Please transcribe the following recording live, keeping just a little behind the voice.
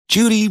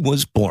Judy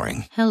was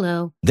boring.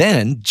 Hello.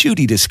 Then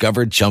Judy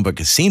discovered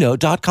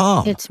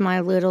ChumbaCasino.com. It's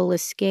my little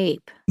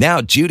escape. Now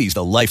Judy's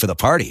the life of the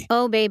party.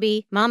 Oh,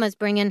 baby, mama's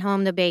bringing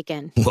home the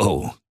bacon.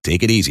 Whoa,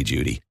 take it easy,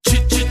 Judy.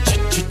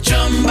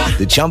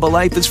 The Chumba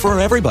life is for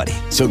everybody.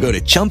 So go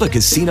to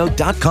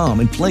ChumbaCasino.com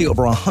and play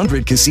over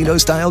 100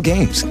 casino-style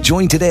games.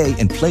 Join today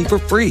and play for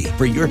free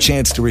for your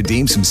chance to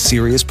redeem some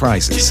serious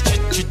prizes.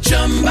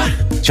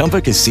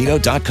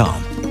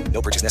 ChumbaCasino.com.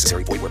 No purchase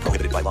necessary. Void where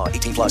prohibited by law.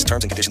 18 plus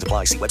terms and conditions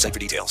apply. See website for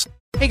details.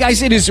 Hey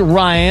guys, it is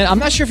Ryan. I'm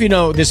not sure if you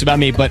know this about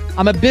me, but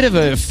I'm a bit of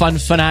a fun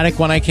fanatic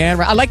when I can.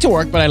 I like to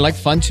work, but I like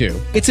fun too.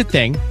 It's a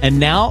thing. And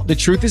now the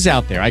truth is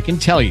out there. I can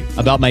tell you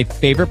about my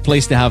favorite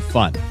place to have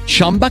fun.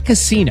 Chumba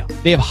Casino.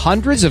 They have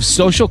hundreds of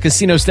social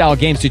casino style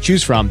games to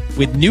choose from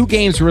with new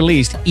games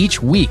released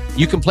each week.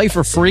 You can play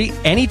for free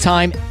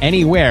anytime,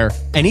 anywhere.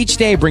 And each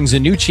day brings a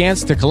new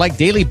chance to collect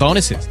daily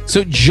bonuses.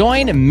 So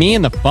join me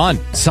in the fun.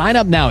 Sign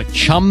up now at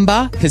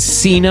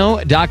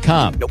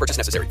ChumbaCasino.com. No purchase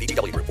necessary.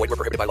 VGW Group. Void where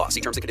prohibited by law.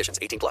 See terms and conditions.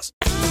 18 plus.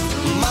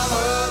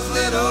 Mama's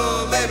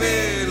little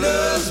baby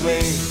loves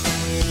me.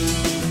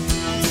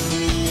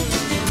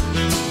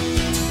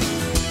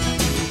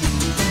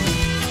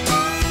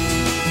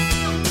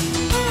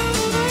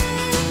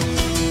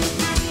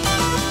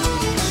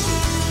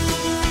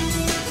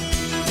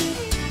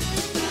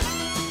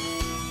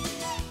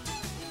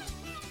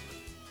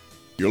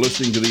 You're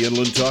listening to the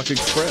Inland Talk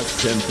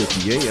Express,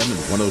 1050 AM and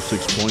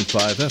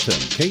 106.5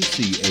 FM,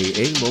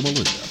 KCAA Loma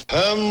Linda.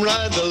 Come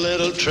ride the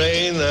little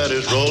train that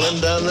is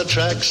rolling down the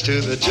tracks to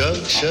the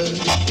junction.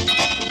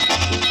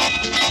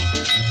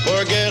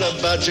 Forget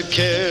about your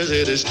cares,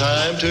 it is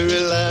time to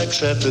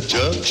relax at the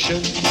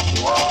junction.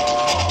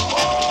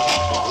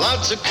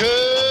 Lots of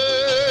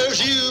curves,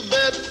 you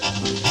bet,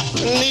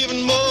 and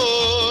even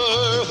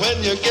more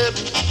when you get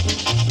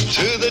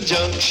to the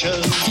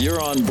junction.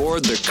 You're on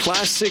board the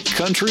Classic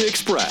Country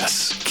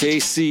Express,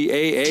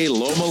 KCAA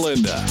Loma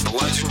Linda. The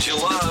legends you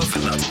love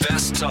and the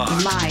best talk.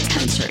 My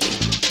country.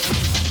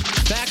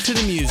 Back to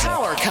the music.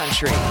 Our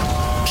country.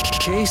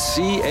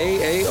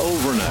 KCAA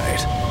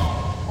Overnight.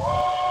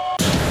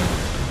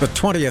 The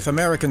 20th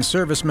American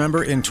service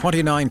member in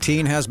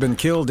 2019 has been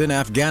killed in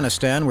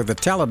Afghanistan, with the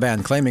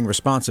Taliban claiming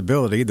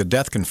responsibility, the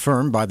death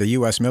confirmed by the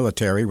U.S.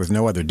 military with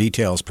no other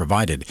details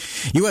provided.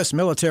 U.S.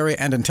 military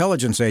and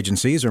intelligence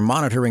agencies are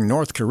monitoring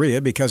North Korea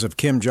because of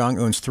Kim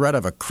Jong-un's threat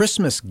of a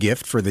Christmas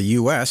gift for the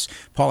U.S.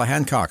 Paula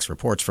Hancock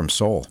reports from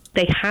Seoul.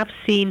 They have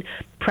seen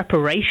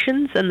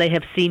preparations and they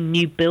have seen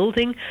new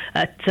building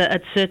at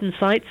certain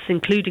sites,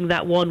 including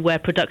that one where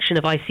production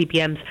of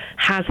ICBMs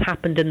has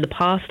happened in the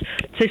past.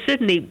 So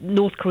certainly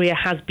North Korea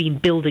has been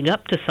building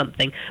up to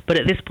something, but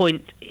at this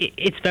point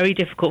it's very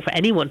difficult for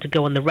anyone to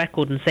go on the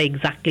record and say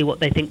exactly what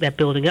they think they're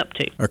building up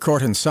to. A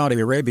court in Saudi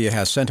Arabia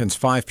has sentenced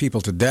 5 people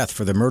to death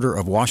for the murder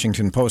of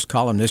Washington Post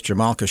columnist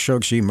Jamal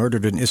Khashoggi,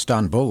 murdered in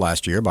Istanbul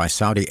last year by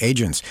Saudi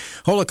agents.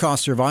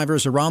 Holocaust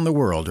survivors around the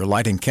world are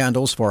lighting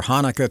candles for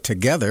Hanukkah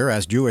together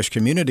as Jewish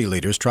community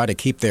leaders try to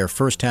keep their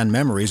first-hand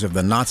memories of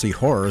the Nazi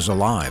horrors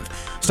alive.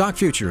 Stock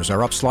futures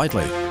are up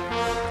slightly.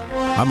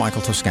 I'm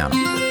Michael Toscano.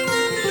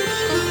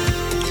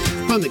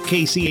 From the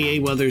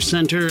KCAA Weather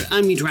Center,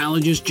 I'm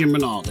meteorologist Jim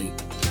Rinaldi.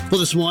 Well,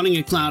 this morning,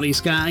 a cloudy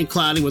sky,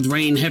 cloudy with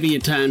rain heavy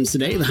at times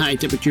today, the high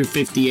temperature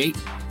 58.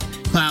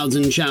 Clouds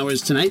and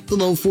showers tonight, the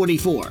low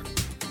 44.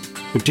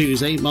 For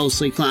Tuesday,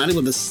 mostly cloudy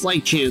with a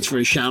slight chance for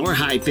a shower,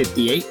 high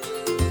 58.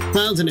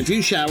 Clouds and a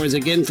few showers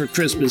again for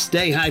Christmas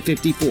Day, high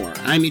 54.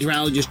 I'm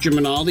meteorologist Jim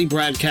Rinaldi,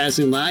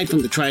 broadcasting live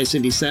from the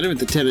Tri-City Center at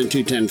the 10 and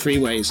 210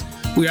 freeways.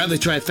 We are the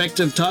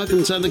trifecta of talk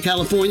in Southern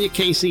California,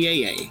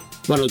 KCAA.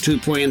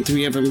 102.3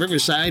 FM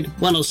Riverside,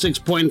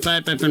 106.5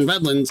 FM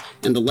Redlands,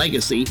 and the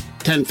Legacy,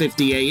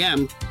 1050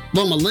 AM,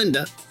 Loma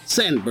Linda,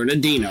 San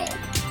Bernardino.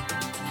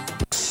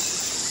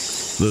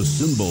 The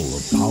symbol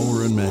of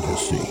power and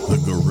majesty, the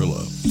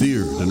gorilla,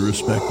 feared and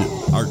respected.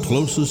 Our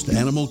closest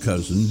animal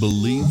cousin,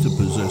 believed to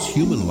possess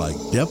human-like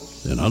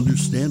depth and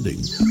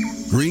understanding.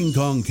 Green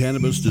Kong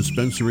Cannabis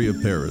Dispensary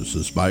of Paris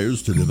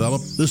aspires to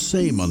develop the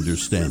same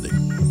understanding.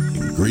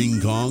 Green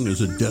Kong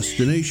is a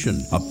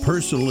destination, a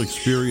personal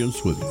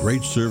experience with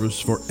great service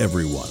for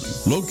everyone.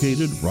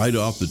 Located right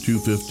off the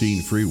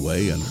 215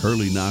 freeway and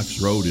Hurley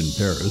Knox Road in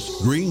Paris,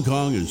 Green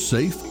Kong is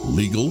safe,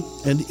 legal,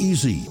 and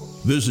easy.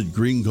 Visit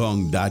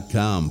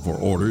greenkong.com for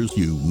orders.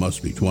 You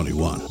must be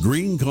 21.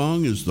 Green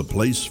Kong is the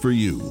place for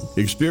you.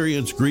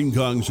 Experience Green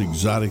Kong's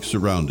exotic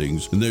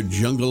surroundings in their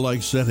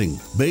jungle-like setting.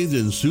 Bathed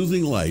in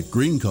soothing light,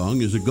 Green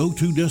Kong is a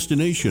go-to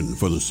destination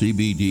for the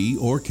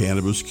CBD or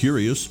cannabis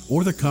curious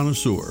or the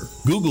connoisseur.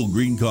 Google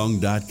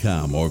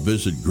greenkong.com or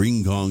visit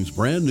Green Kong's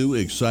brand new,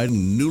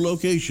 exciting new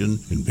location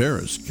in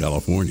Paris,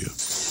 California.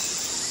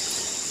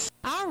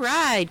 All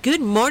right.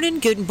 Good morning,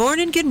 good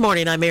morning, good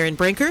morning. I'm Erin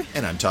Brinker.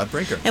 And I'm Todd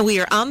Brinker. And we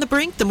are on the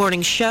Brink, the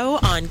morning show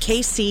on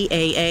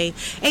KCAA,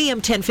 AM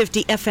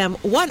 1050, FM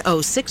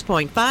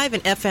 106.5,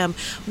 and FM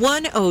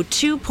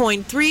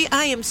 102.3.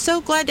 I am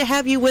so glad to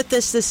have you with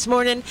us this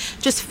morning.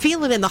 Just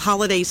feeling in the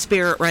holiday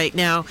spirit right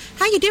now.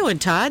 How you doing,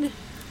 Todd?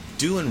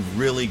 Doing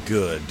really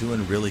good.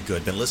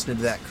 Been listening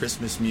to that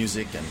Christmas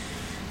music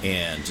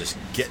and just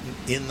getting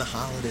in the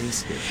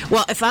holidays.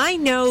 Well, if I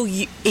know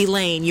you,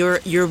 Elaine,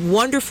 your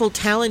wonderful,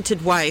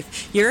 talented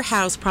wife, your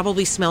house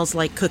probably smells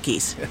like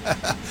cookies.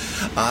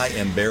 I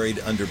am buried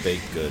under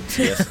baked goods.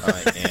 Yes,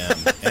 I am,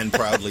 and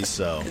proudly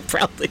so.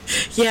 Proudly.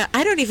 Yeah,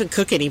 I don't even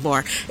cook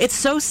anymore. It's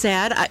so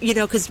sad,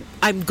 because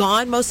I'm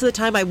gone most of the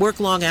time. I work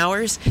long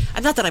hours.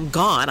 Not that I'm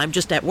gone. I'm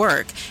just at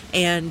work.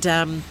 And,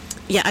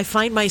 I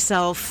find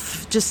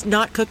myself just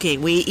not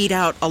cooking. We eat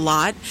out a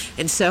lot,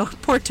 and so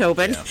poor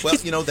Tobin. Yeah.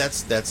 Well,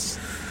 that's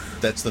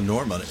the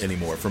norm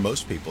anymore for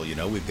most people.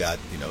 We've got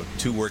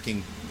two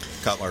working,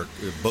 or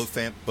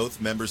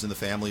both members in the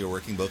family are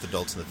working. Both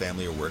adults in the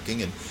family are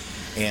working,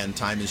 and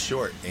time is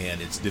short, and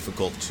it's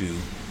difficult to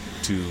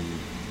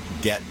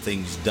get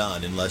things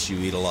done unless you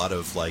eat a lot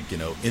of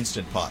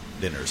Instant Pot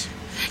dinners.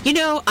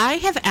 I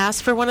have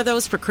asked for one of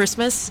those for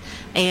Christmas,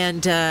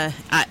 and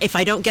if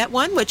I don't get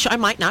one, which I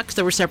might not because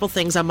there were several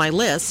things on my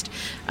list,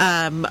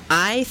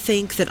 I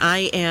think that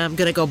I am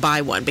going to go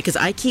buy one because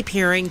I keep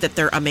hearing that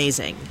they're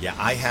amazing. Yeah,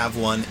 I have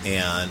one,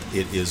 and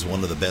it is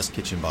one of the best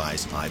kitchen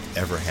buys I've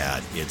ever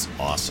had. It's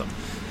awesome.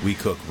 We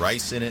cook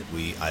rice in it.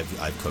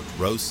 I've cooked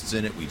roasts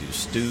in it. We do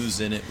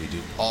stews in it. We do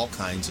all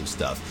kinds of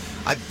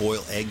stuff. I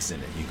boil eggs in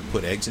it. You can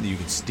put eggs in it. You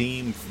can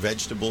steam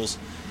vegetables.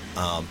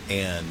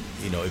 And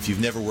if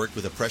you've never worked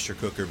with a pressure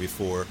cooker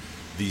before,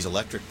 these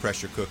electric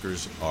pressure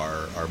cookers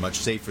are much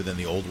safer than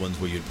the old ones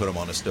where you'd put them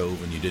on a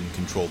stove and you didn't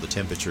control the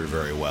temperature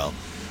very well.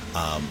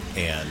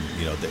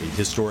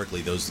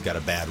 Historically, those got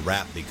a bad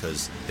rap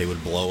because they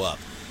would blow up.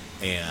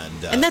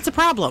 And that's a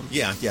problem.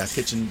 Yeah.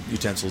 Kitchen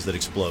utensils that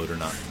explode are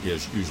not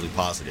usually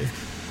positive.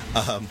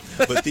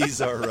 But these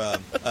are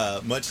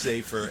much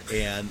safer,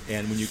 and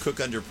when you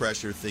cook under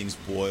pressure, things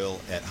boil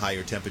at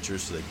higher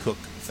temperatures, so they cook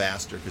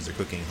faster because they're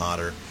cooking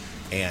hotter,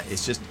 and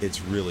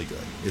it's really good.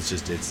 It's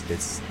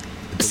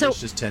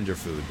delicious, tender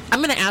food.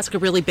 I'm going to ask a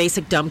really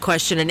basic, dumb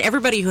question, and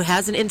everybody who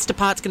has an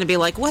Instapot's going to be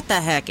like, what the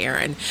heck,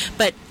 Aaron?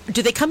 But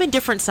do they come in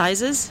different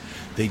sizes?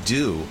 They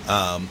do.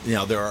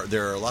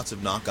 There are lots of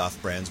knockoff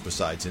brands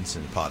besides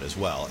Instant Pot as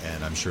well,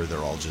 and I'm sure they're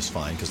all just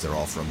fine because they're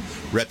all from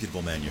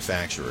reputable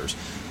manufacturers.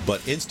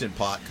 But Instant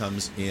Pot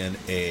comes in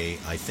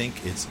I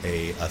think it's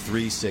a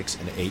 3, 6,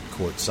 and 8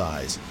 quart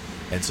size,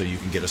 and so you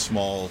can get a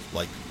small,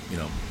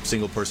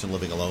 single person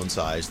living alone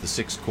size. The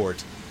 6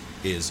 quart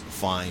is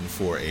fine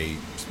for a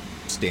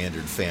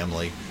standard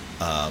family.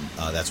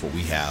 That's what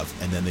we have,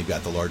 and then they've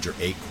got the larger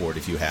 8 quart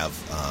if you have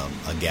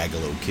a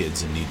gaggle of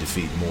kids and need to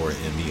feed more in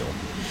a meal.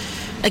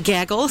 A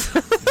gaggle?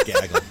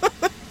 Gaggle.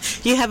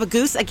 You have a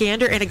goose, a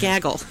gander, and a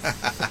gaggle.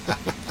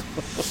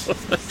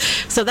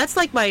 So that's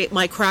like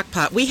my crock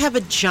pot. We have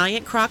a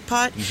giant crock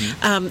pot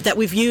that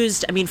we've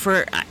used.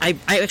 I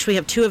actually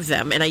have 2 of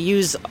them, and I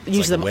use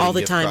them all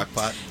the time. Crock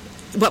pot?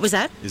 What was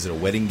that? Is it a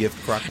wedding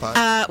gift crock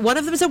pot? One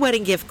of them is a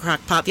wedding gift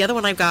crock pot. The other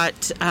one I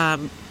got,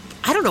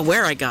 I don't know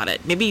where I got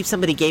it. Maybe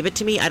somebody gave it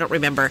to me. I don't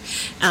remember.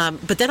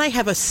 But then I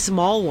have a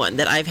small one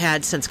that I've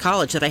had since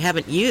college that I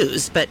haven't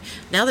used. But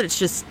now that it's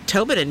just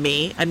Tobin and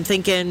me, I'm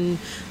thinking,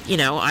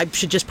 I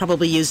should just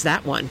probably use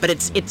that one. But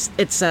it's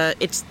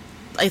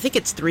I think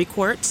it's 3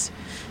 quarts.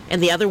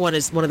 And the other one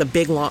is one of the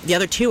big long. The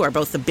other 2 are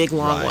both the big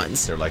long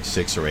ones. They're like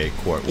 6 or 8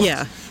 quart ones.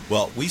 Yeah.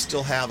 Well, we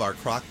still have our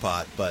crock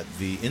pot, but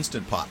the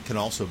Instant Pot can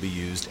also be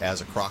used as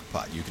a crock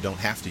pot. You don't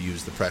have to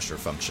use the pressure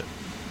function.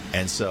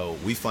 And so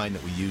we find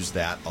that we use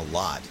that a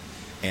lot.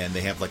 And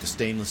they have like a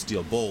stainless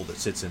steel bowl that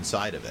sits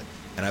inside of it.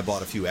 And I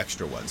bought a few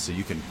extra ones. So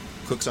you can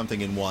cook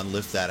something in one,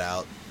 lift that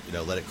out,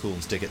 let it cool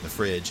and stick it in the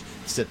fridge,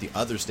 set the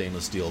other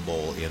stainless steel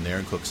bowl in there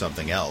and cook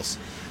something else.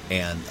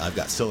 And I've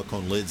got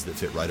silicone lids that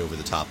fit right over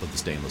the top of the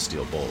stainless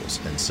steel bowls.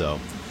 And so,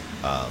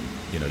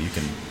 you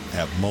can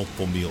have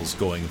multiple meals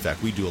going. In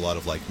fact, we do a lot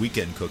of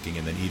weekend cooking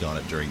and then eat on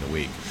it during the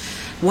week.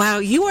 Wow,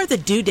 you are the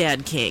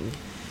doodad king.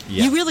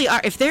 Yeah. You really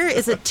are. If there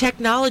is a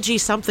technology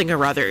something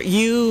or other,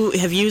 you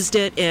have used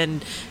it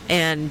and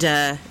can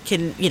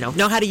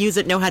know how to use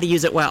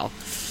it well.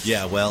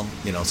 Yeah, well,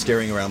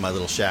 staring around my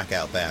little shack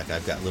out back,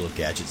 I've got little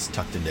gadgets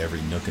tucked into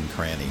every nook and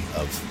cranny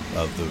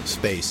of the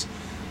space.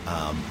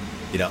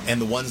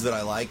 And the ones that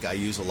I like, I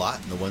use a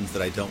lot, and the ones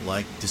that I don't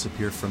like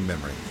disappear from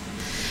memory.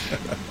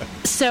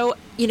 So,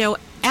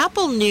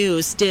 Apple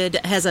News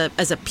has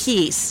a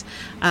piece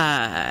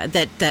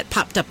that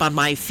popped up on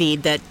my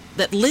feed that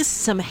lists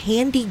some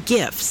handy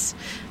gifts.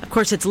 Of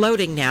course, it's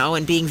loading now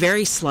and being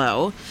very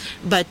slow,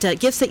 but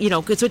gifts that,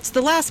 because it's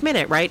the last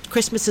minute, right?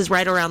 Christmas is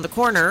right around the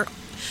corner.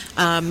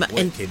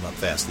 It came up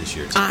fast this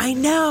year, too. I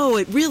know,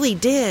 it really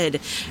did.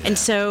 Yeah. And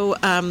so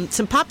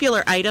some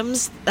popular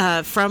items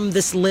from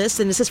this list,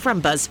 and this is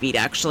from BuzzFeed,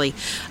 actually,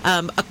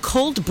 a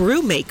cold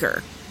brew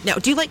maker. Now,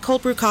 do you like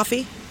cold brew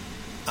coffee?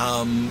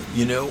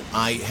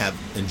 I have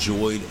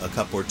enjoyed a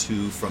cup or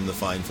 2 from the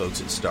fine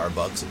folks at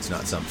Starbucks. It's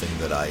not something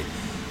that I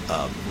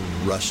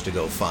rush to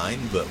go find,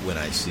 but when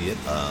I see it,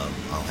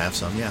 I'll have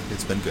some. Yeah,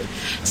 it's been good.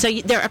 So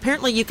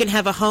apparently you can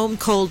have a home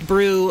cold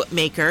brew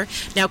maker.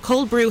 Now,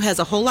 cold brew has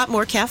a whole lot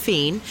more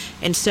caffeine,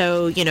 and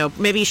so,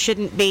 maybe you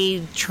shouldn't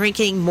be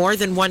drinking more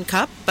than 1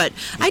 cup, but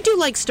I do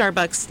like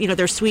Starbucks,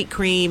 their sweet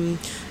cream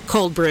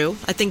cold brew.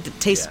 I think it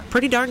tastes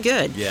pretty darn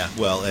good. Yeah,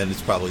 well, and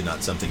it's probably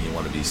not something you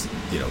want to be,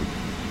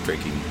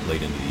 drinking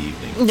late into the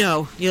evening.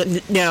 No.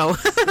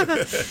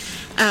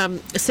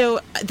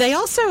 So they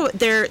also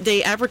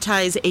they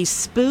advertise a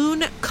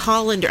spoon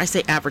colander. I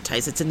say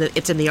advertise. It's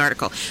in the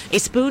article. A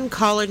spoon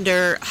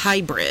colander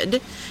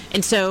hybrid,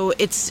 and so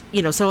it's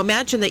so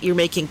imagine that you're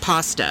making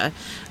pasta.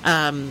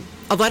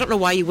 Although I don't know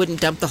why you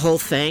wouldn't dump the whole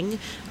thing.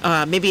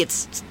 Maybe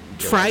it's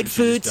fried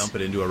foods. Just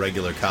dump it into a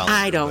regular colander.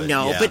 I don't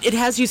know, but it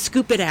has you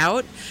scoop it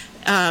out.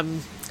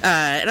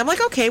 And I'm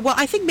like, okay, well,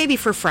 I think maybe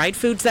for fried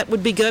foods that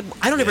would be good.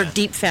 I don't ever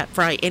deep fat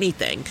fry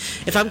anything.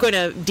 If I'm going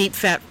to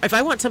if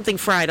I want something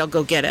fried, I'll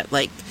go get it,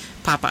 like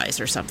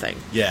Popeyes or something.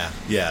 Yeah.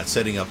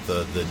 Setting up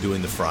the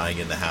doing the frying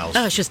in the house.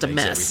 Oh, it's just a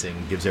mess.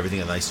 Gives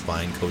everything a nice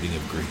fine coating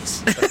of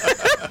grease.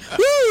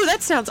 Woo, that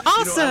sounds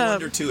awesome. I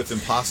wonder too if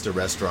in pasta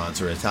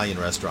restaurants or Italian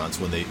restaurants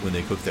when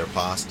they cook their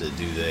pasta,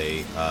 do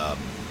they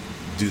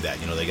do that?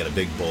 They get a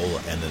big bowl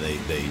and then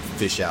they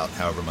fish out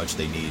however much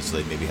they need, so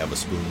they maybe have a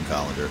spoon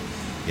colander.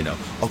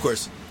 Of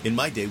course, in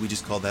my day, we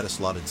just called that a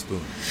slotted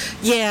spoon.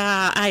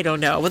 Yeah, I don't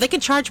know. Well, they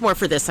can charge more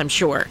for this, I'm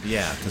sure.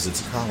 Yeah, because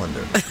it's a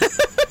colander.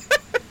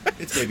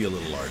 It's maybe a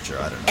little larger.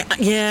 I don't know.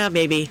 Yeah,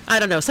 maybe. I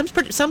don't know.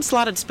 Some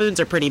slotted spoons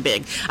are pretty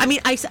big. I mean,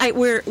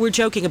 we're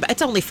joking about.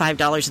 It's only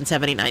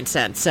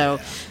 $5.79. So,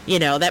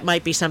 that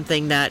might be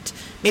something that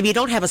maybe you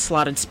don't have a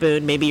slotted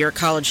spoon. Maybe you're a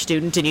college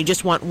student and you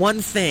just want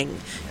one thing,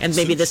 and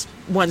maybe this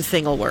one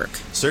thing will work.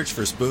 Search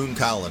for spoon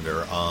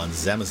colander on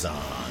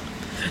Amazon.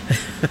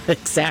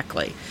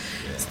 Exactly.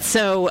 Yeah.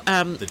 So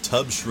the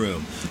tub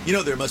shroom.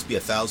 There must be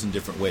 1,000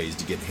 different ways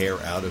to get hair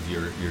out of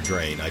your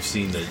drain. I've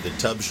seen the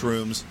tub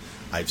shrooms.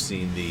 I've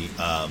seen the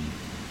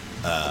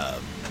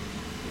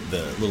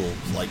little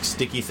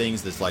sticky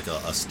things that's like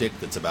a stick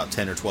that's about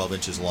 10 or 12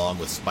 inches long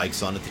with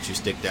spikes on it that you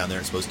stick down there.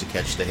 It's supposed to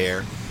catch the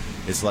hair.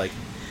 It's like,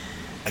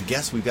 I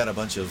guess we've got a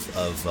bunch of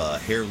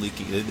hair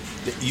leaking.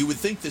 You would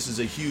think this is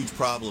a huge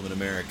problem in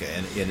America,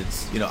 and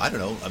it's, I don't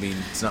know. I mean,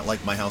 it's not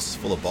like my house is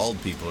full of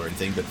bald people or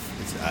anything, but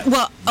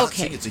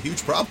it's a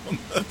huge problem.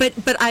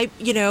 but I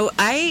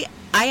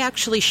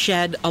actually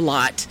shed a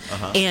lot,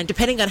 and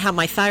depending on how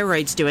my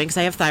thyroid's doing, because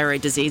I have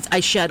thyroid disease,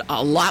 I shed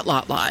a lot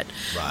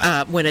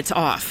when it's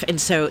off, and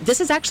so this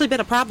has actually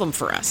been a problem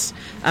for us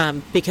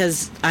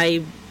because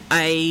I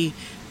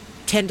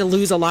tend to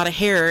lose a lot of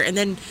hair, and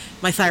then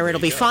my thyroid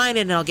will be fine,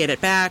 and I'll get it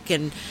back,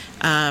 and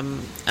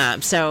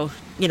so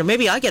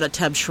maybe I'll get a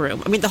tub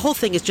shroom. I mean, the whole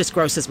thing just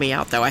grosses me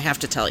out, though, I have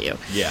to tell you.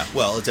 Yeah,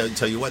 well, I'll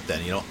tell you what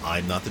then,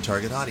 I'm not the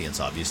target audience,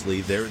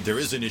 obviously. There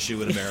is an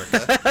issue in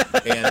America,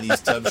 and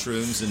these tub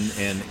shrooms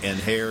and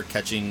hair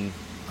catching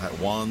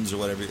wands or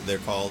whatever they're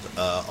called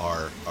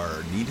are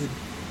needed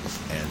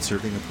and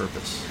serving a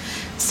purpose.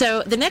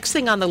 So the next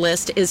thing on the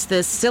list is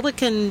the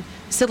silicone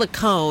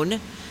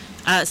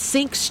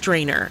sink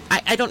strainer.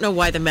 I don't know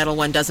why the metal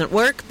one doesn't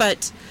work,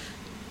 but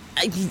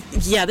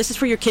this is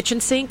for your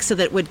kitchen sink, so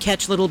that it would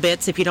catch little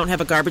bits if you don't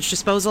have a garbage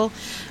disposal.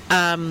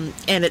 And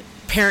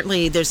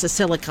apparently there's a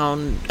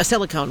silicone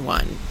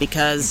one,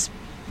 because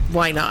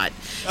why not?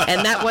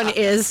 And that one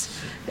is,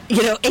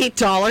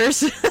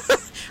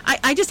 $8.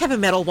 I just have a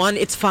metal one.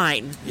 It's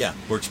fine. Yeah,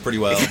 works pretty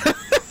well.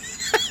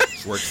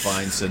 It's worked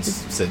fine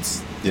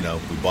since we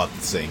bought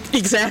the sink.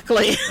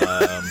 Exactly.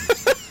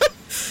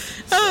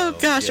 Oh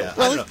gosh! Yeah,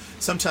 well, I don't know.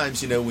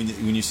 Sometimes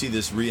when you see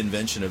this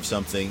reinvention of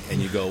something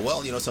and you go,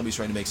 well, somebody's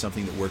trying to make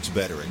something that works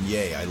better, and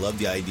yay, I love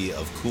the idea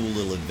of cool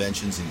little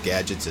inventions and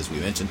gadgets, as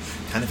we mentioned.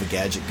 Kind of a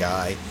gadget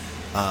guy,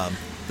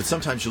 but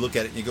sometimes you look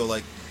at it and you go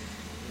like,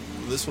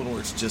 this one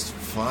works just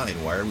fine.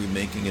 Why are we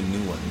making a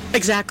new one?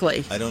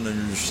 Exactly. I don't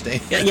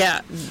understand.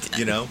 Yeah.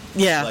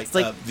 Yeah. Like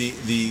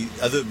the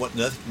other one,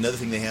 another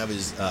thing they have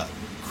is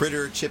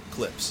critter chip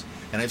clips,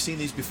 and I've seen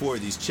these before.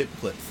 These chip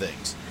clip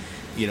things.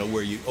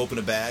 Where you open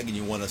a bag and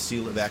you want to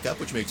seal it back up,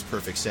 which makes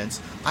perfect sense.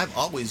 I've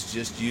always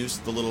just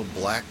used the little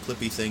black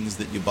clippy things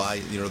that you buy,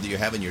 that you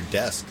have in your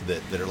desk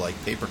that are like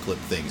paper clip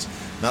things.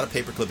 Not a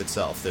paper clip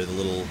itself. They're the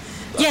little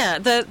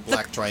the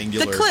black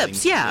triangular the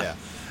clips, things. yeah.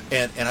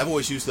 And I've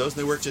always used those,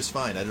 and they work just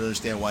fine. I don't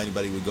understand why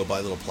anybody would go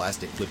buy little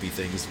plastic clippy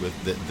things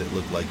that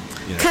look like,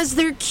 Because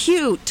they're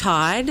cute,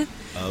 Todd.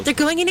 Okay. They're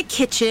going in a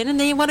kitchen, and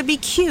they want to be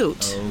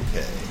cute.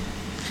 Okay.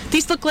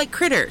 These look like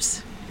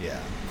critters. Yeah,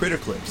 critter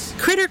clips.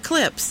 Critter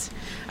clips.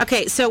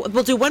 Okay, so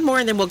we'll do one more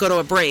and then we'll go to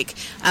a break.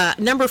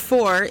 Number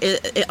 4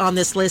 on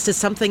this list is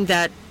something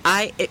that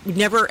it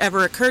never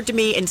ever occurred to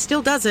me, and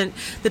still doesn't,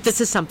 that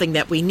this is something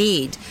that we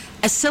need.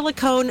 A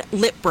silicone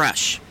lip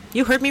brush.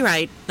 You heard me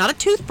right. Not a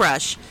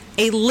toothbrush,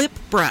 a lip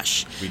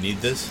brush. We need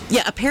this?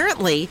 Yeah,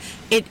 apparently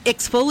it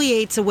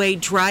exfoliates away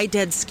dry,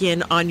 dead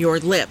skin on your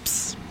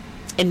lips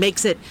and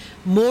makes it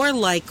more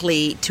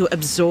likely to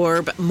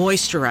absorb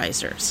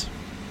moisturizers.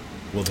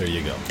 Well, there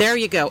you go. There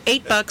you go.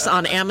 $8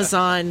 on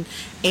Amazon.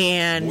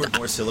 And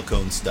more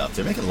silicone stuff.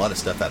 They're making a lot of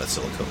stuff out of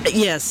silicone.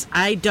 Yes,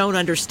 I don't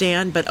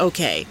understand, but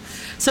okay.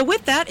 So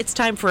with that, it's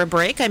time for a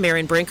break. I'm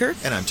Erin Brinker.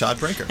 And I'm Todd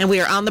Brinker. And we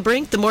are on the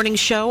Brink, the morning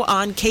show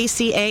on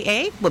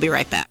KCAA. We'll be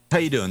right back. How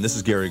you doing? This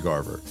is Gary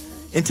Garver.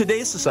 In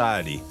today's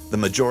society, the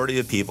majority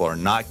of people are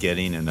not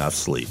getting enough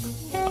sleep.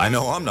 I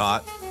know I'm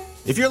not.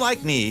 If you're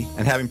like me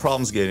and having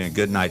problems getting a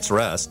good night's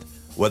rest,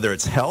 whether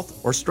it's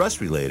health or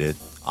stress related,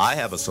 I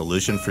have a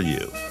solution for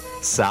you.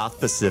 South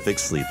Pacific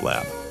Sleep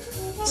Lab.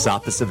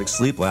 South Pacific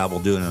Sleep Lab will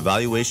do an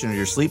evaluation of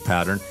your sleep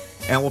pattern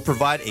and will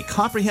provide a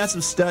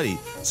comprehensive study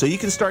so you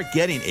can start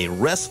getting a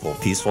restful,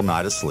 peaceful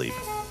night of sleep.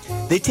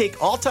 They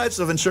take all types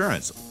of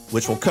insurance,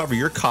 which will cover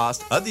your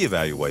cost of the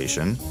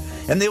evaluation,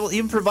 and they will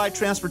even provide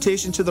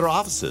transportation to their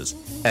offices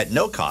at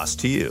no cost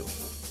to you.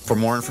 For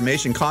more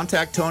information,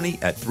 contact Tony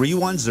at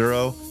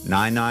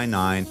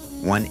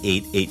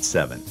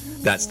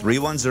 310-999-1887. That's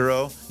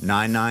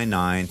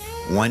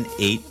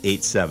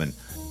 310-999-1887.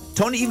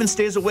 Tony even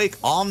stays awake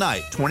all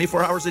night,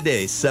 24 hours a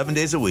day, 7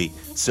 days a week,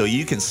 so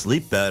you can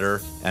sleep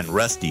better and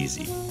rest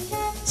easy.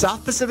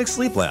 South Pacific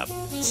Sleep Lab.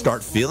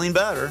 Start feeling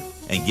better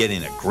and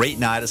getting a great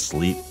night of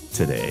sleep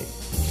today.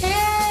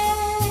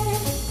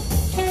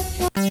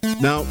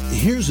 Now,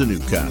 here's a new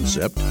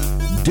concept: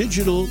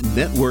 digital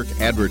network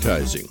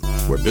advertising,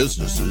 where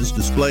businesses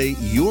display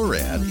your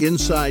ad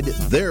inside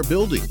their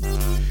building.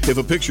 If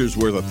a picture's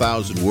worth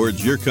 1,000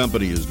 words, your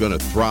company is going to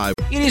thrive.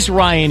 It is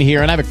Ryan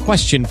here, and I have a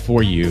question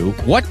for you.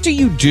 What do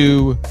you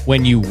do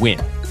when you win?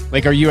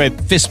 Like, are you a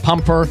fist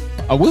pumper,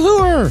 a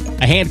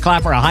woohooer, a hand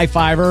clapper, a high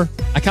fiver?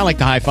 I kind of like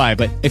the high five,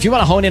 but if you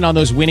want to hone in on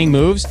those winning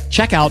moves,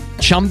 check out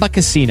Chumba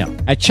Casino.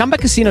 At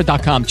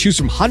ChumbaCasino.com, choose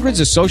from hundreds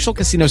of social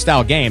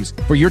casino-style games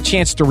for your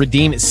chance to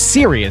redeem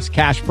serious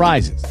cash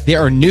prizes.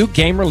 There are new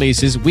game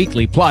releases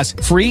weekly, plus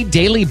free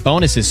daily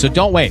bonuses, so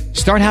don't wait.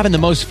 Start having the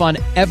most fun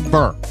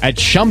ever at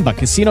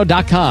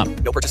ChumbaCasino.com.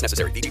 No purchase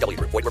necessary. VGW.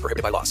 Void where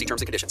prohibited by law. See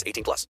terms and conditions.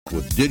 18+.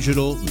 With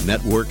digital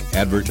network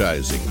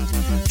advertising.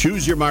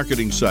 Choose your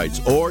marketing sites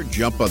or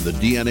jump on the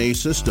DNA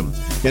system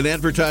and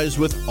advertise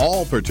with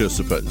all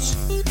participants.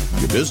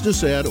 Your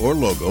business ad or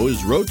logo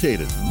is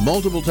rotated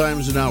multiple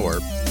times an hour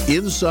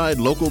inside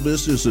local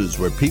businesses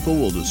where people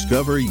will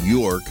discover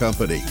your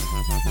company.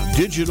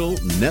 Digital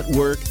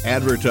network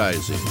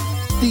advertising.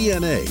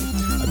 DNA,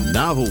 a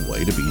novel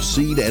way to be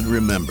seen and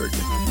remembered.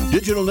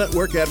 Digital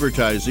network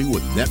advertising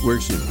with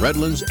networks in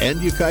Redlands and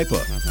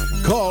Yucaipa.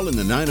 Call in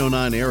the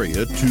 909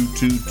 area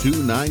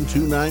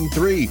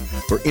 222-9293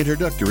 for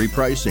introductory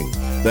pricing.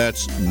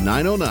 That's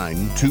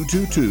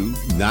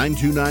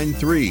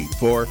 909-222-9293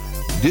 for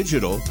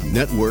digital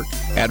network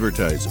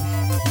advertising.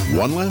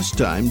 One last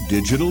time,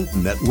 digital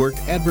network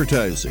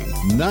advertising.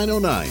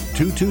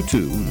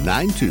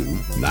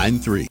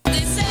 909-222-9293.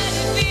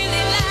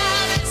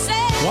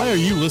 Why are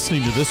you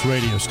listening to this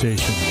radio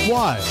station?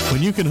 Why?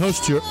 When you can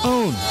host your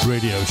own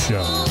radio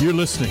show. You're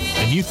listening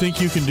and you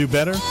think you can do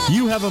better?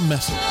 You have a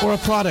message or a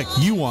product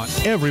you want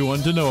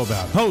everyone to know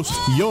about. Host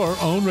your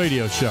own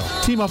radio show.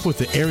 Team up with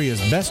the area's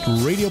best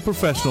radio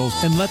professionals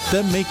and let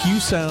them make you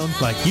sound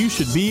like you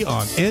should be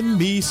on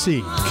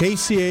NBC.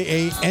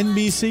 KCAA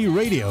NBC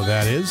Radio,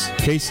 that is.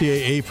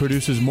 KCAA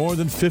produces more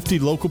than 50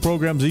 local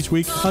programs each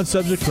week on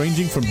subjects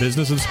ranging from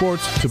business and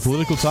sports to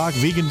political talk,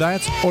 vegan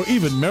diets, or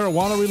even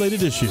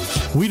marijuana-related issues.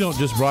 We don't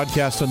just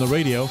broadcast on the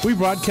radio, we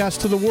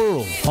broadcast to the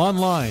world.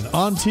 Online,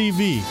 on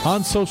TV,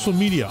 on social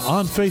media,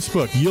 on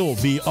Facebook. You'll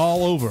be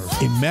all over.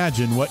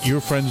 Imagine what your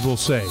friends will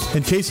say.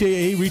 And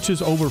KCAA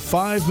reaches over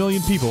 5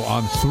 million people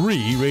on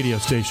 3 radio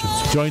stations.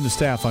 Join the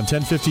staff on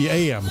 1050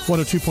 AM,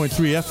 102.3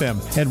 FM,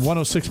 and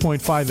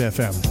 106.5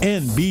 FM.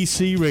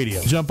 NBC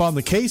Radio. Jump on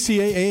the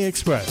KCAA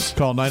Express.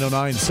 Call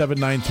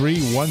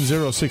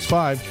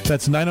 909-793-1065.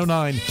 That's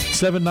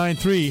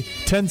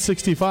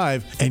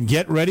 909-793-1065. And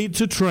get ready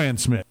to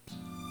transmit.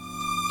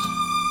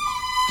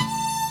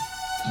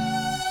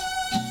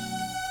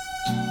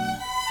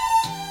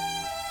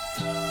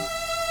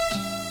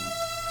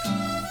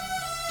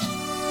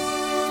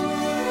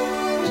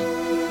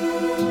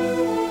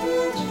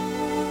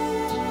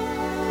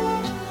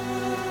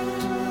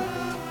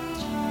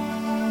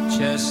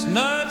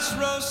 Chestnuts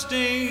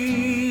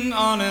roasting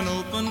on an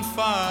open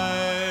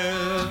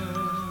fire,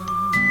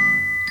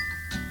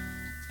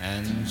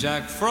 and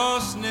Jack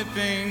Frost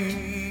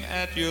nipping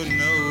at your nose.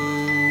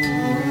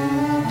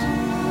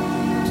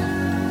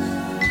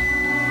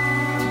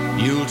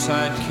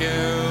 Yuletide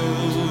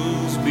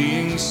carols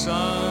being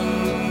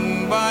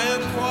sung by a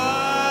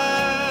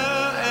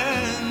choir,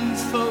 and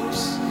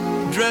folks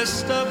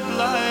dressed up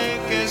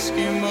like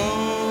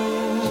Eskimos.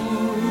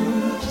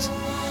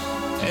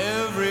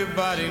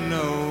 Everybody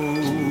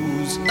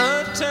knows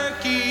a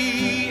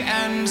turkey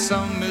and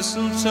some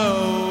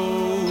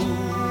mistletoe.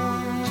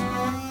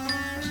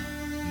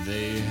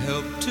 They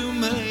help to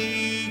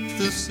make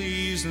the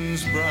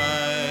seasons bright.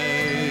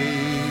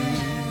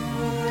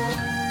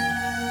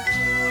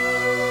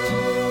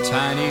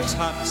 Tiny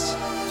tots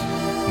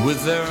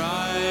with their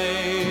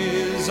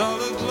eyes all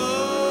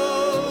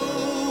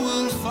aglow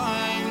will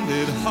find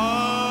it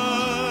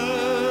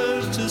hard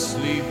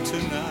sleep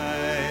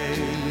tonight.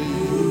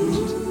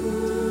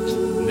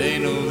 They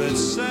know that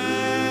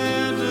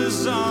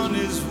Santa's on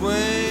his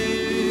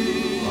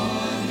way.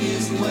 On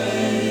his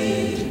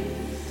way.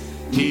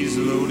 He's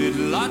loaded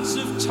lots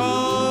of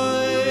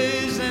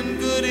toys and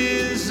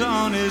goodies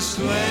on his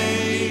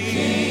sleigh.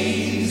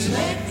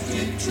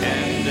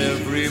 And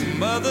every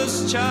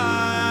mother's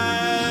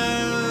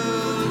child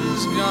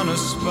is gonna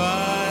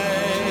spy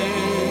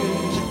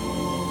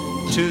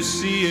to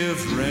see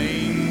if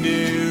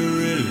reindeer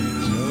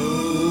really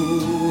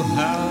know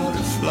how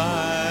to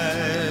fly.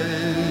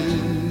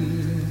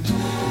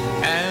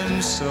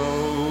 And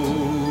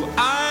so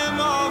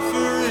I'm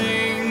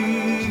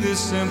offering this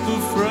simple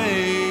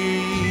phrase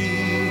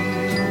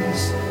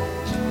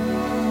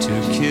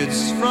to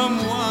kids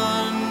from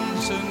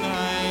 1 to 92.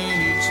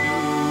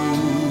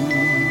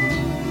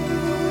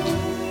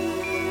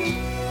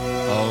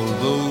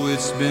 Although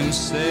it's been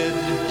said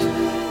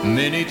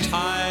many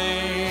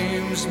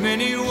times,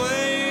 many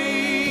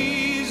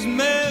ways,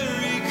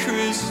 Merry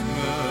Christmas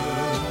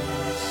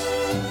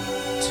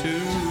to you.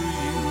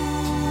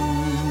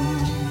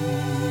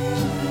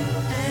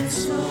 And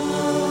so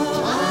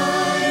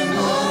I'm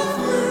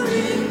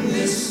offering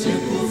this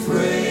simple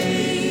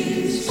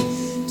phrase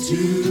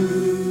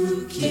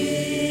to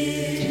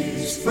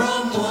kids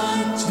from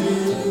 1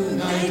 to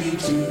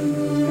 92.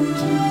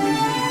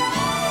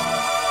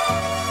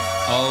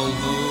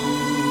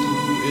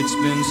 Although it's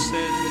been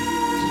said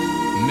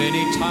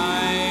many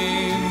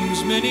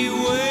times, many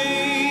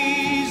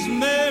ways,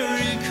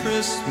 Merry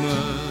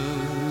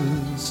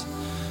Christmas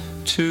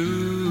to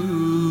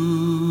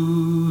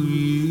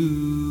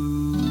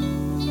you.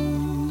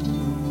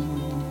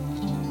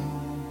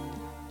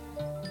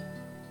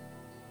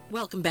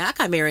 Welcome back.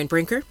 I'm Erin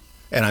Brinker.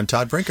 And I'm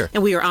Todd Brinker.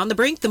 And we are on The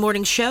Brink, the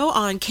morning show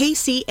on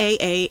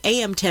KCAA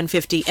AM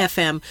 1050,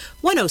 FM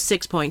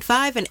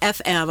 106.5, and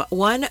FM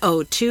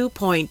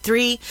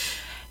 102.3.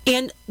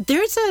 And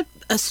there's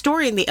a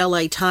story in the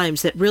LA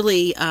Times that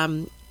really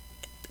kind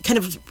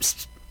of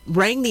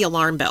rang the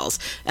alarm bells.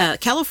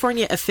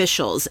 California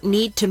officials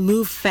need to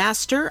move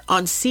faster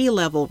on sea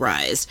level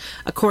rise,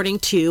 according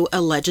to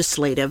a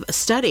legislative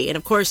study. And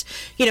of course,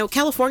 you know,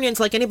 Californians,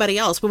 like anybody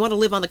else, we want to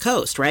live on the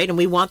coast, right? And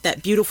we want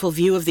that beautiful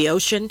view of the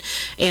ocean.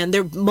 And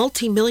they're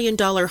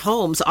multi-million-dollar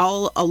homes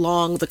all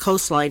along the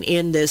coastline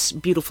in this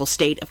beautiful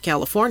state of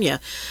California.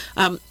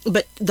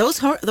 But those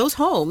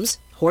homes...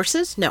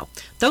 Horses? No.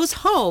 Those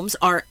homes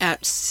are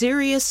at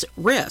serious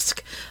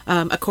risk,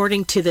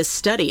 according to this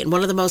study. And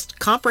one of the most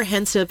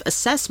comprehensive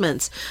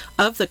assessments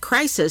of the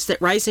crisis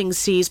that rising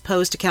seas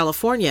pose to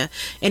California,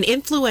 an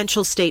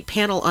influential state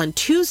panel on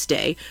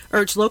Tuesday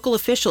urged local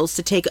officials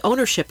to take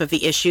ownership of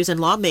the issues and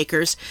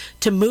lawmakers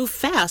to move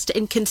fast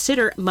and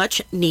consider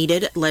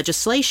much-needed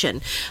legislation.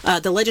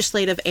 The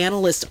Legislative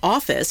Analyst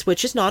Office,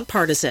 which is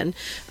nonpartisan,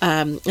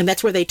 and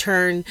that's where they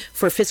turn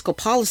for fiscal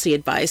policy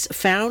advice,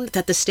 found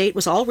that the state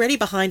was already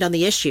behind on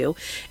the issue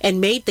and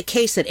made the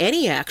case that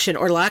any action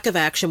or lack of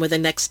action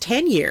within the next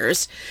 10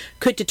 years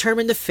could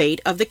determine the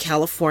fate of the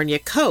California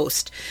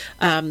coast.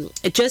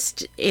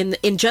 Just in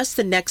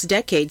the next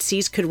decade,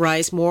 seas could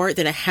rise more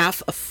than a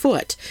half a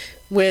foot,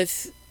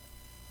 with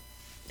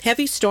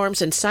heavy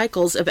storms and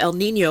cycles of El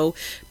Nino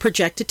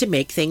projected to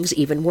make things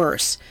even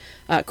worse.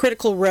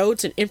 Critical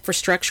roads and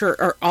infrastructure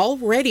are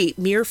already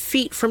mere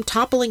feet from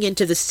toppling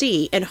into the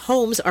sea, and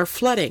homes are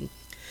flooding.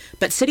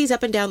 But cities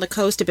up and down the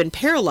coast have been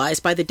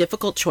paralyzed by the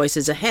difficult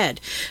choices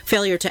ahead.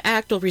 Failure to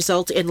act will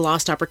result in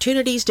lost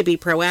opportunities to be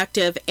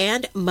proactive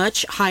and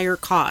much higher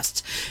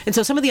costs. And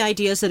so some of the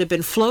ideas that have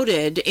been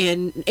floated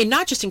in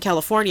not just in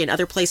California, in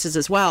other places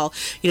as well,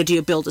 you know, do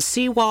you build a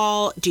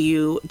seawall? Do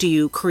you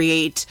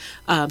create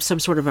some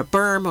sort of a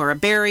berm or a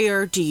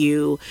barrier? Do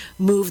you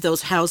move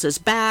those houses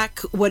back?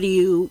 What do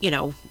you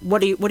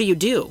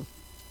do?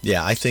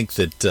 Yeah, I think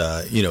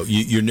that,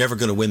 you're never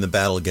going to win the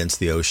battle against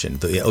the ocean.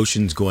 The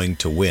ocean's going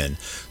to win.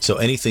 So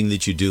anything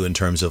that you do in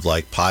terms of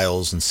like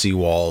piles and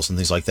seawalls and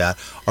things like that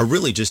are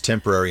really just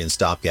temporary and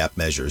stopgap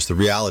measures. The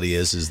reality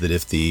is that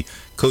if the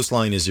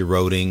coastline is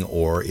eroding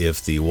or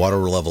if the water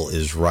level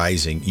is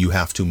rising, you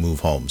have to move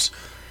homes.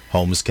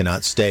 Homes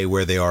cannot stay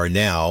where they are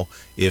now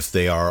if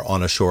they are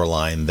on a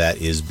shoreline that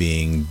is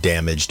being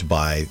damaged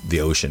by the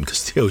ocean,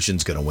 because the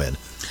ocean's going to win.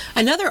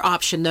 Another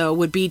option, though,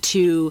 would be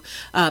to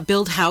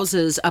build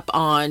houses up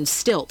on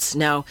stilts.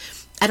 Now,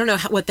 I don't know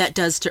what that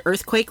does to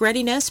earthquake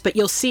readiness, but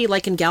you'll see,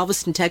 like in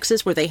Galveston,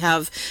 Texas, where they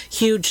have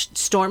huge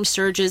storm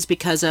surges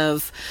because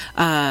of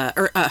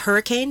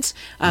hurricanes.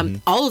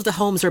 All of the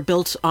homes are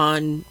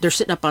they're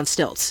sitting up on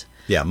stilts.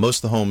 Yeah, most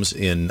of the homes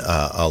in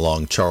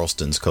along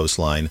Charleston's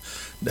coastline,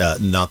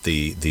 not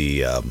the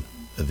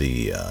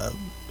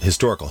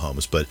historical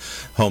homes, but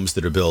homes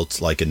that are built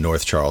like in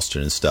North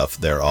Charleston and stuff,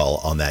 they're all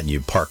on that, and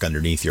you park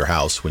underneath your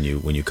house when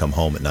you come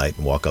home at night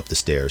and walk up the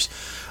stairs.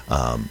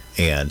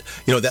 And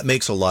that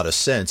makes a lot of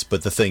sense,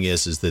 but the thing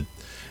is that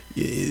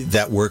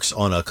that works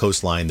on a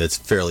coastline that's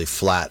fairly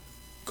flat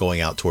going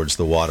out towards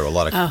the water. A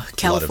lot of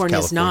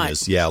California's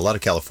not. Yeah, a lot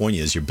of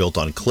California's you're built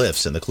on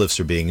cliffs, and the cliffs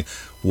are being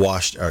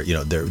washed, or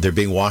they're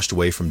being washed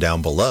away from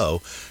down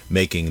below,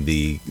 making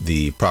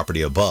the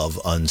property above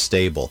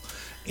unstable.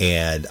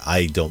 And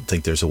I don't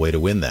think there's a way to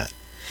win that.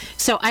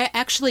 So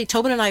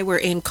Tobin and I were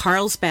in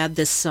Carlsbad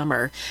this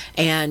summer,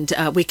 and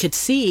we could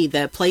see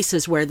the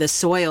places where the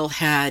soil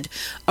had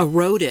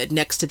eroded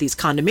next to these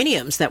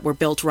condominiums that were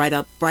built right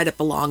up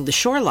along the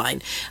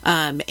shoreline.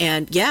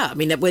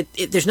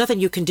 There's nothing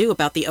you can do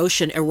about the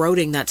ocean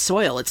eroding that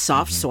soil. It's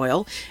soft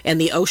soil, and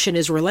the ocean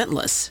is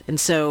relentless. And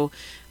so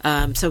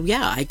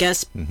I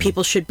guess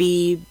people should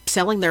be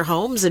selling their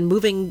homes and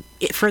moving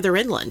further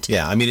inland.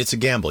 Yeah, I mean, it's a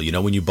gamble.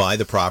 When you buy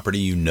the property,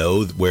 you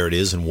know where it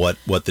is and what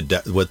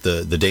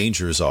the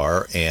dangers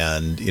are.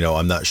 And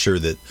I'm not sure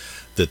that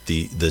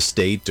the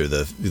state or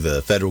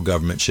the federal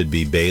government should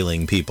be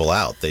bailing people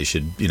out. They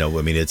should,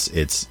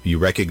 it's you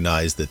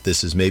recognize that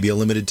this is maybe a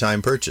limited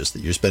time purchase,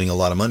 that you're spending a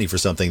lot of money for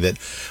something that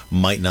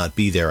might not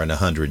be there in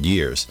 100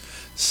 years.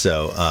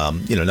 So,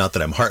 not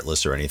that I'm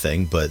heartless or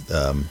anything, but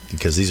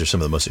because these are some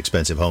of the most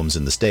expensive homes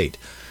in the state,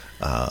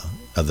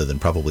 other than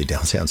probably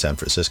downtown San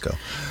Francisco.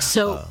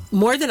 So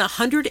more than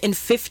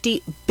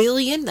 $150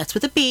 billion, that's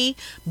with a B,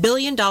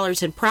 $billion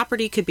in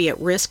property could be at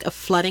risk of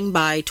flooding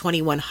by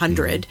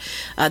 2100.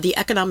 The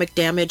economic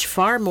damage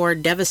far more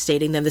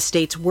devastating than the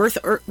state's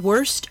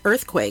worst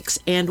earthquakes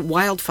and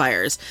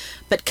wildfires.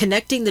 But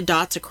connecting the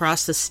dots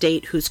across the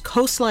state, whose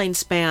coastline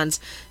spans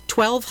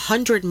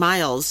 1,200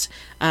 miles,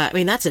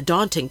 that's a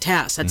daunting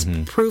task. That's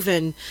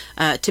proven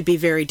to be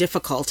very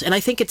difficult. And I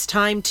think it's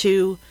time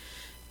to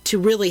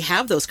really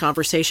have those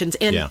conversations.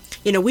 And,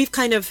 we've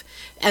kind of,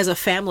 as a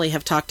family,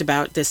 have talked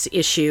about this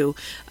issue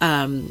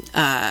because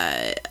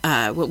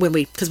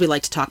we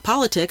like to talk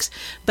politics.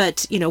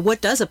 But,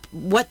 what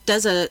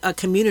does a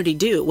community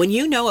do? When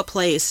you know a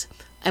place,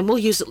 and we'll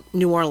use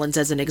New Orleans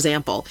as an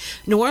example.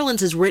 New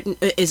Orleans is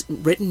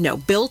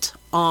built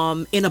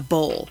in a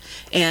bowl.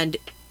 And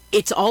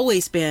it's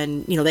always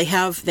been, they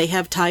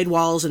have tide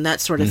walls and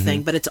that sort of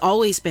thing, but it's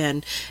always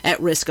been at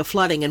risk of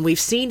flooding. And we've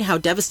seen how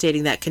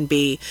devastating that can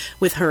be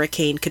with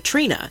Hurricane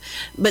Katrina.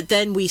 But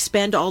then we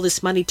spend all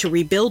this money to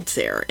rebuild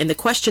there. And the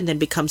question then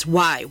becomes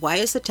why? Why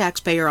is the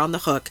taxpayer on the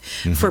hook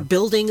for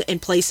building in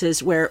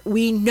places where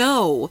we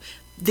know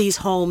these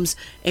homes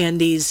and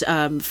these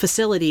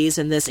facilities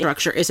and this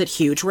structure is at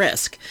huge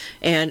risk?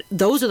 And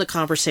those are the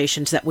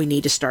conversations that we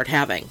need to start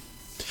having.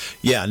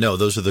 Yeah, no,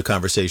 those are the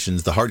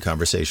conversations, the hard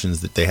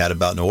conversations that they had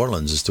about New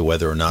Orleans as to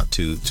whether or not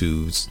to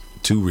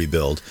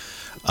rebuild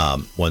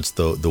once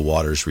the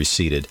waters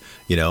receded.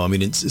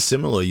 It's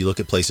similar. You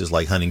look at places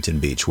like Huntington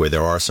Beach, where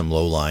there are some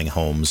low-lying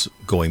homes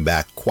going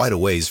back quite a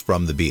ways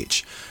from the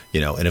beach.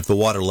 And if the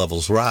water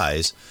levels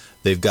rise,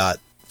 they've got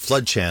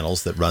flood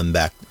channels that run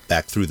back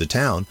through the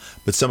town,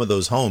 but some of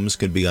those homes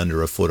could be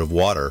under a foot of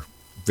water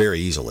very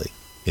easily.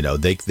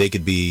 They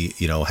could be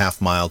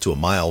half mile to a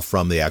mile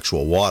from the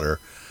actual water.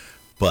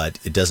 But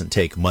it doesn't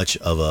take much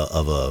of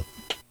a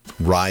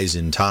rise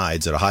in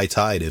tides at a high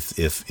tide. If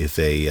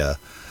a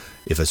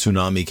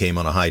tsunami came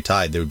on a high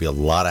tide, there would be a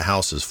lot of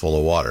houses full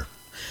of water.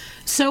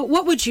 So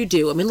what would you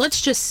do?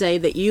 Let's just say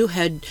that you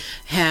had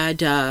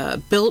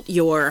built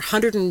your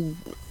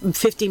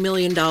 $150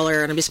 million,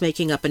 and I'm just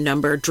making up a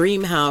number,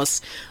 dream house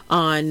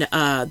on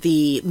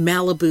the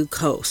Malibu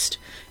coast.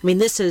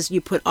 This is, you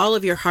put all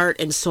of your heart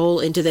and soul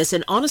into this,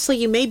 and honestly,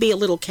 you may be a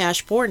little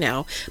cash poor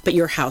now, but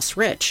you're house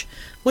rich.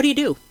 What do you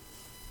do?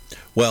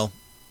 Well,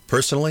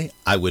 personally,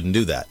 I wouldn't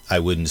do that. I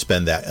wouldn't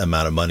spend that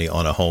amount of money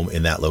on a home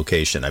in that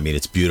location.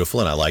 It's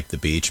beautiful and I like the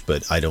beach,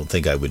 but I don't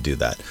think I would do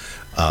that.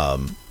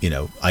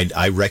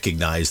 I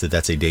recognize that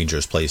that's a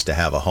dangerous place to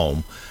have a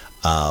home.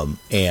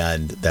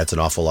 And that's an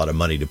awful lot of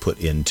money to put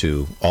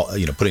into,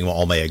 putting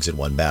all my eggs in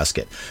one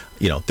basket.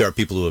 There are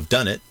people who have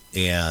done it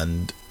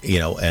and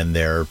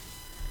they're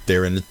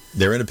in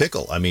a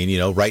pickle.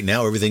 Right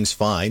now everything's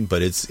fine,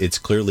 but it's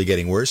clearly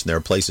getting worse. And there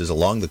are places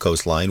along the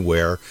coastline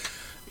where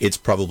it's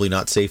probably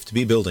not safe to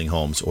be building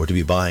homes or to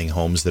be buying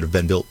homes that have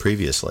been built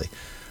previously.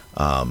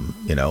 And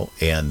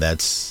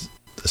that's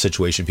a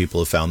situation people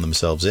have found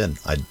themselves in.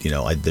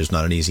 There's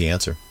not an easy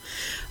answer.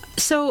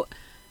 So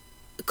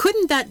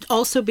couldn't that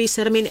also be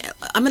said? I'm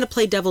going to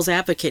play devil's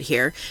advocate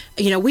here.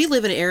 We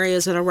live in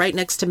areas that are right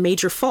next to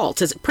major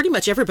faults, as pretty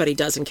much everybody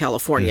does in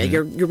California.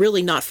 You're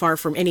really not far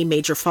from any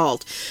major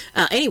fault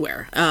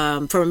anywhere,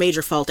 from a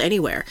major fault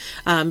anywhere.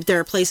 There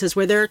are places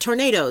where there are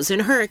tornadoes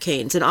and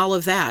hurricanes and all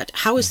of that.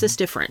 How is this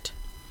different?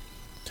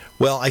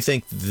 Well, I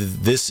think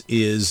this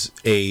is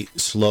a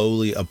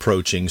slowly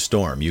approaching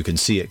storm. You can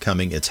see it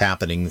coming. It's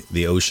happening.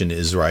 The ocean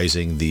is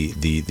rising.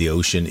 The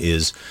ocean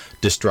is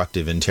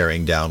destructive and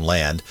tearing down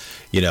land.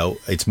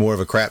 It's more of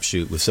a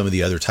crapshoot with some of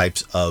the other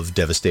types of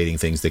devastating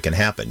things that can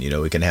happen.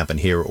 It can happen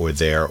here or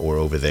there or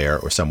over there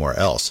or somewhere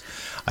else.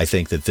 I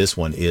think that this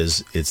one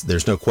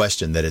there's no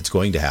question that it's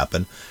going to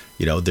happen.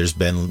 There's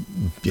been,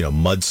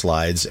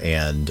 mudslides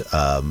and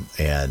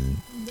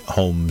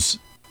homes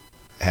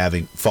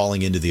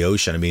falling into the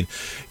ocean.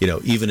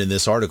 Even in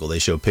this article, they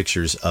show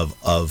pictures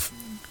of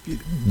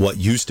what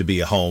used to be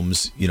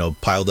homes,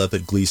 piled up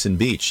at Gleason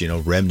Beach,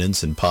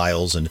 remnants and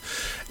piles, and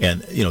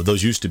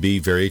those used to be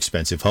very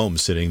expensive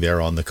homes sitting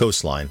there on the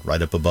coastline,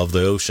 right up above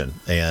the ocean,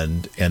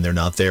 and they're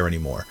not there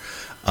anymore.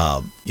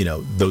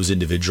 Those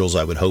individuals,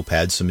 I would hope,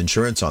 had some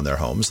insurance on their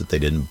homes, that they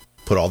didn't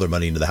put all their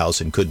money into the house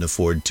and couldn't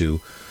afford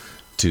to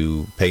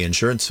pay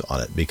insurance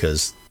on it,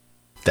 because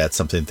that's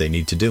something they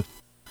need to do.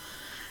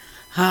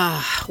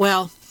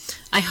 Well,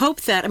 I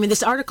hope that,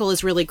 this article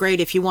is really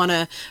great. If you want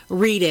to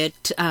read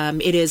it,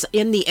 it is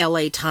in the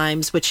LA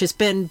Times, which has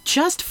been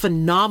just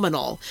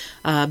phenomenal.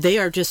 They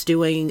are just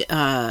doing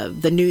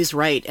the news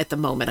right at the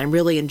moment. I'm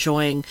really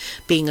enjoying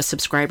being a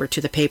subscriber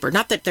to the paper.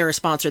 Not that they're a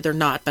sponsor, they're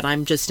not, but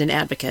I'm just an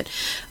advocate.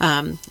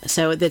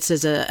 So this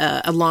is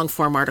a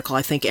long-form article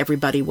I think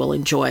everybody will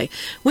enjoy.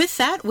 With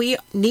that, we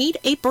need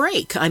a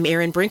break. I'm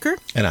Erin Brinker.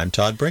 And I'm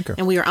Todd Brinker.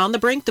 And we are on The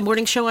Brink, the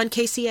morning show on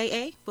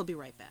KCAA. We'll be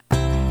right back.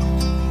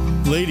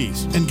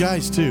 Ladies, and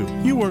guys too,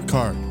 you work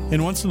hard,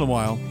 and once in a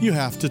while, you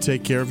have to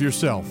take care of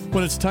yourself.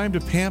 When it's time to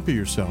pamper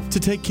yourself, to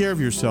take care of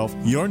yourself,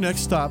 your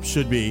next stop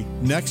should be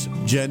Next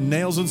Gen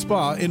Nails and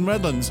Spa in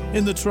Redlands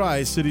in the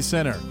Tri-City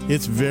Center.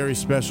 It's very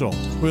special.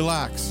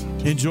 Relax.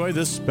 Enjoy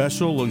this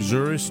special,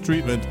 luxurious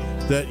treatment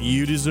that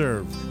you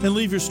deserve, and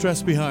leave your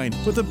stress behind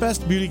with the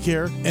best beauty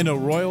care and a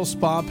royal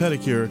spa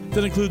pedicure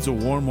that includes a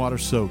warm water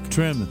soak,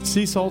 trim,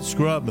 sea salt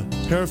scrub,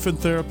 paraffin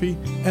therapy,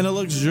 and a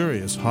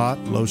luxurious hot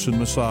lotion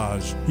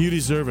massage. You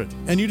deserve it,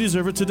 and you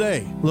deserve it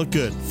today. Look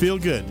good, feel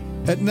good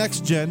at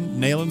Next Gen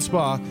Nail and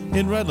Spa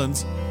in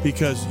Redlands,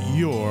 because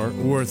you're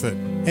worth it.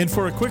 And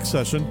for a quick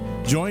session,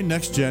 join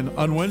Next Gen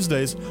on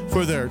Wednesdays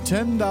for their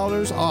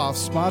 $10 off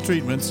spa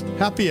treatments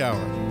happy hour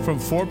from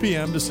 4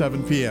 p.m. to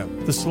 7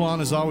 p.m. The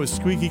salon is always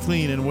squeaky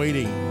clean and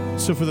waiting.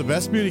 So for the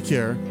best beauty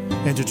care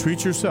and to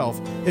treat yourself,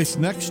 it's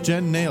Next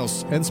Gen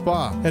Nails and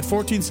Spa at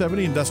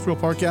 1470 Industrial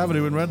Park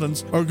Avenue in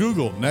Redlands, or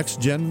Google Next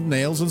Gen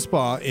Nails and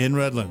Spa in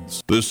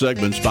Redlands. This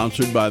segment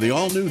sponsored by the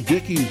all-new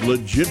Dickey's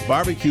Legit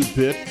Barbecue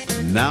Pit,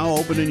 now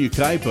open in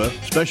Yucaipa,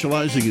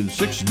 specializing in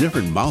 6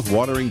 different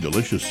mouth-watering,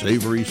 delicious,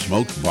 savory,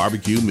 smoked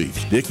barbecue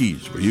meats.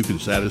 Dickey's, where you can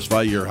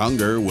satisfy your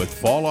hunger with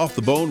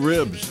fall-off-the-bone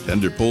ribs,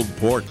 tender pulled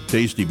pork,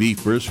 tasty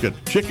beef brisket,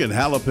 chicken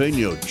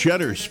jalapeno,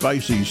 cheddar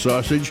spicy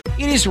sausage.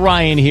 It is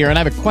Ryan here, and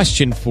I have a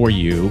question for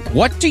you.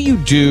 What do you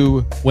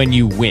do when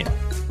you win?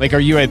 Like, are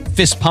you a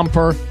fist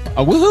pumper,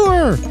 a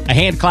woohooer, a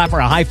hand clapper,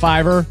 a high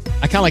fiver?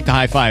 I kind of like the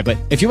high five, but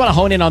if you want to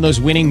hone in on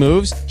those winning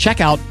moves,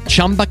 check out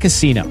Chumba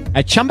Casino.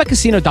 At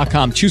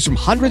ChumbaCasino.com, choose from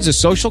hundreds of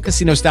social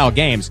casino-style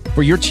games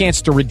for your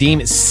chance to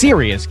redeem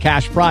serious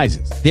cash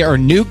prizes. There are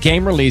new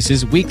game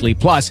releases weekly,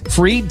 plus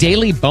free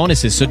daily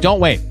bonuses, so don't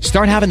wait.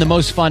 Start having the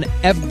most fun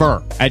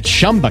ever at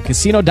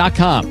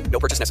ChumbaCasino.com. No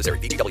purchase necessary.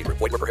 VGW. Void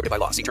where prohibited by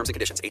law. See terms and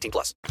conditions.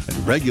 18+.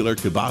 And regular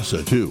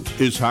kielbasa, too.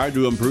 It's hard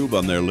to improve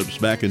on their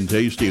lip-smacking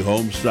tasty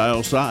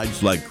home-style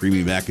sides like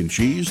creamy mac and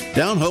cheese,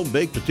 down-home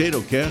baked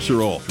potato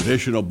casserole,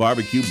 traditional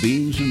barbecue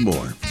beans, and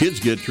more. Kids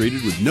get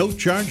treated with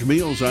no-charge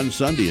meals on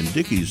Sunday, and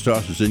Dickey's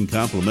tosses in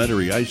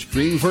complimentary ice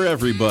cream for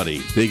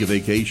everybody. Take a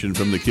vacation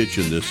from the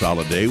kitchen this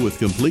holiday with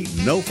complete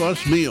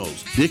no-fuss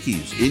meals.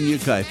 Dickey's in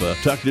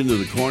Yucaipa, tucked into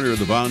the corner of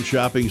the Vaughn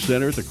Shopping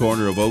Center at the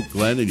corner of Oak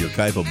Glen and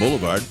Yucaipa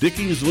Boulevard.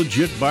 Dickey's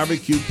Legit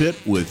Barbecue Pit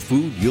with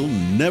food you'll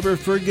never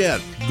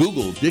forget.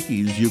 Google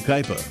Dickey's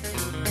Yucaipa.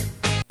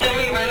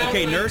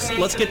 Okay, nurse,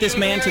 let's get this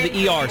man to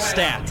the ER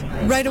stat.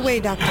 Right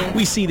away, doctor.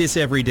 We see this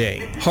every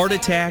day. Heart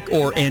attack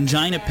or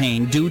angina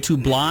pain due to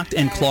blocked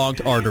and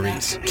clogged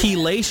arteries.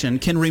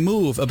 Chelation can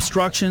remove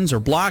obstructions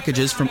or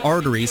blockages from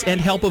arteries and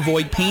help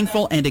avoid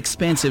painful and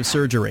expensive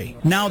surgery.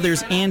 Now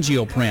there's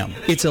Angioprim.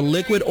 It's a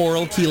liquid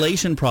oral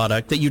chelation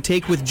product that you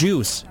take with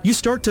juice. You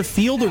start to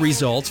feel the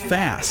results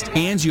fast.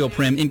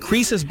 Angioprim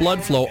increases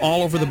blood flow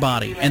all over the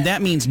body, and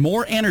that means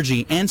more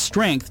energy and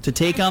strength to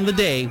take on the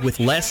day with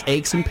less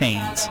aches and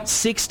pains.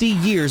 60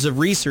 years of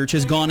research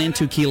has gone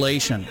into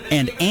chelation,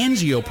 and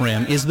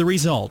Angioprim is the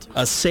result.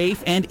 A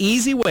safe and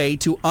easy way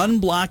to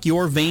unblock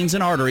your veins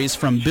and arteries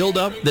from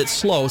buildup that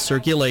slow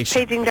circulation.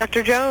 Paging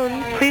Dr.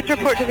 Jones. Please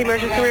report to the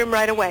emergency room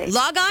right away.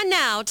 Log on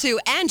now to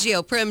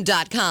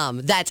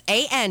angioprim.com. That's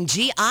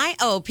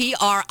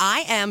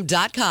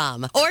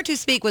ANGIOPRIM.com. Or to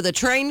speak with a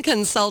trained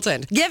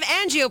consultant. Give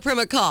Angioprim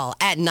a call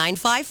at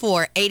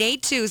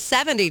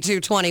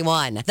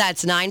 954-882-7221.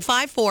 That's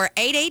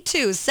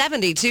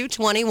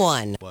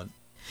 954-882-7221.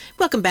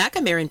 Welcome back.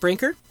 I'm Erin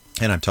Brinker.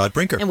 And I'm Todd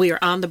Brinker. And we are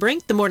on The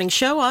Brink, the morning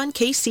show on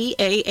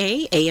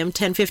KCAA, AM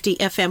 1050,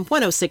 FM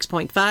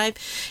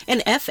 106.5,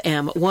 and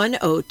FM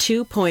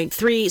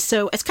 102.3.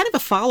 So it's kind of a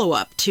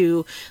follow-up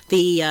to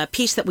the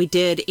piece that we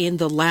did in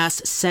the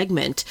last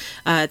segment.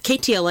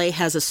 KTLA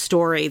has a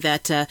story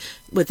that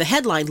with the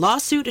headline,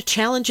 Lawsuit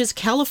Challenges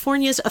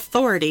California's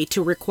Authority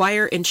to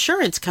Require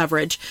Insurance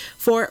Coverage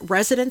for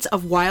Residents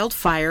of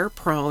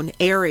Wildfire-Prone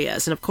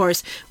Areas. And of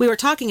course, we were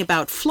talking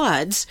about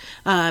floods,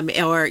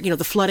 or,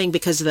 the flooding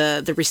because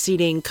of the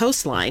receding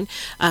coastline,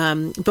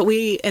 and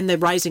the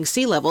rising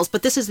sea levels.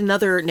 But this is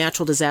another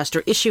natural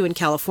disaster issue in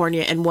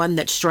California, and one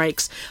that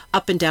strikes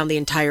up and down the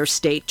entire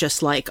state,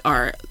 just like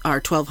our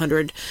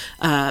 1,200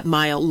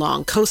 mile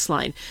long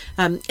coastline.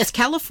 As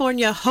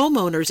California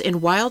homeowners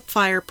in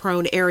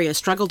wildfire-prone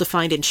areas struggle to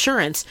find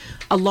insurance,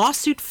 a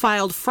lawsuit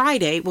filed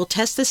Friday will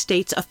test the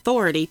state's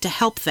authority to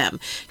help them.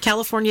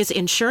 California's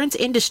insurance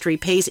industry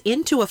pays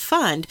into a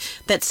fund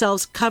that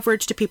sells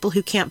coverage to people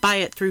who can't buy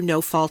it through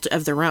no fault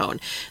of their own.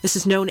 This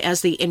is known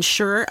as the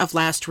Insurer of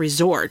Last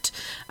Resort.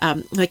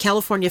 The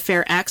California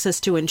Fair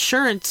Access to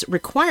Insurance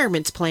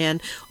Requirements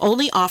Plan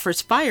only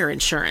offers fire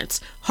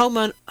insurance.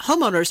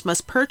 Homeowners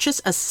must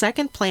purchase a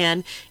second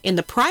plan in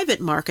the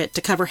private market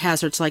to cover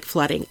hazards like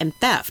flooding and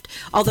theft.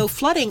 Although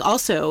flooding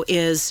also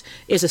is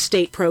a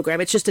state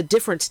program. It's just a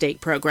different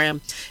state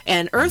program.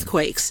 And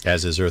earthquakes...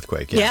 As is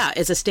earthquake, yeah,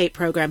 is a state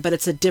program, but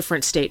it's a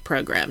different state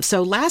program.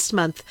 So last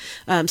month,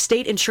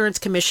 State Insurance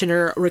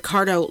Commissioner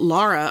Ricardo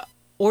Lara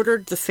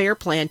ordered the FAIR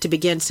Plan to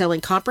begin selling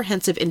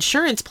comprehensive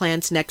insurance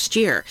plans next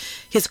year.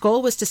 His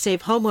goal was to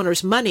save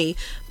homeowners money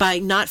by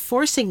not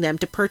forcing them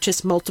to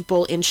purchase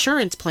multiple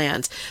insurance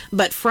plans.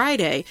 But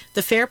Friday,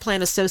 the FAIR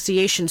Plan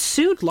Association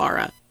sued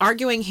Lara,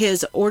 arguing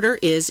his order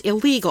is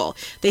illegal.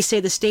 They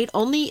say the state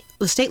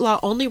law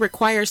only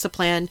requires the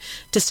plan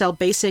to sell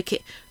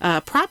basic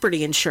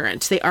property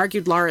insurance. They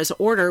argued Lara's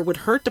order would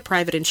hurt the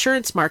private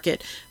insurance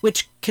market,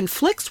 which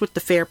conflicts with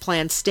the FAIR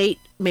Plan's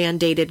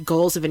state-mandated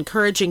goals of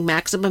encouraging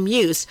maximum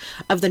use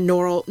of the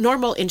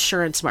normal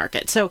insurance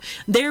market. So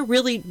they're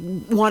really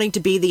wanting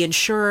to be the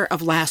insurer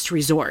of last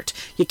resort.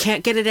 You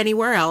can't get it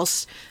anywhere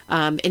else,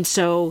 and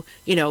so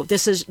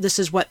this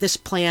is what this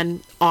plan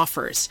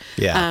offers.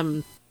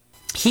 Yeah.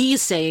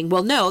 He's saying,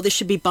 well, no, this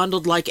should be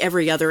bundled like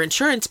every other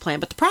insurance plan.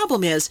 But the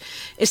problem is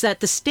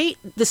that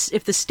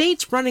if the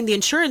state's running the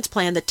insurance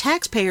plan, the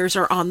taxpayers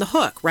are on the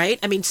hook, right?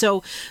 I mean,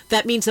 so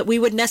that means that we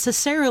would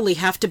necessarily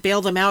have to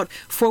bail them out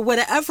for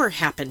whatever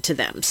happened to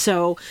them.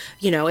 So,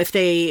 if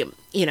the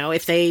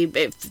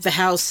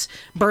house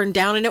burned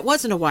down and it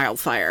wasn't a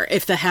wildfire,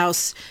 if the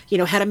house,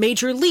 had a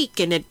major leak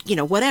and it,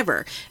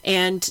 whatever.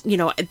 And,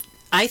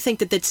 I think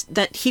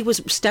that he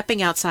was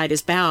stepping outside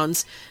his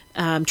bounds,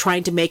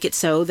 trying to make it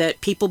so that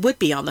people would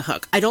be on the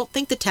hook. I don't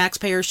think the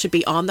taxpayers should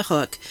be on the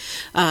hook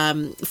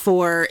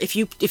for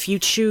if you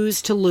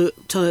choose to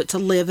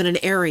live in an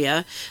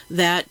area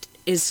that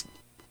is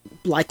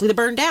likely to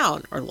burn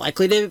down or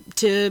likely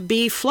to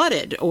be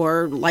flooded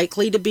or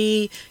likely to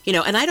be,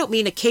 and I don't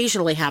mean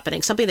occasionally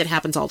happening, something that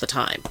happens all the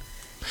time.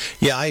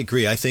 Yeah, I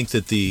agree. I think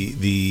that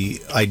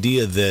the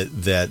idea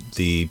that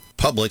the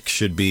public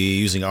should be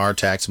using our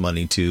tax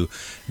money to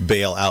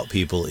bail out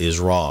people is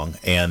wrong,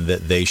 and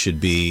that they should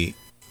be,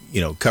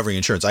 covering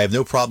insurance. I have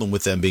no problem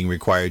with them being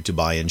required to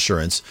buy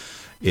insurance,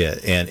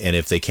 and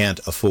if they can't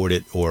afford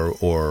it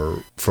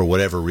or for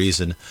whatever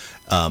reason,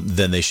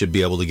 then they should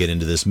be able to get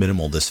into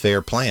this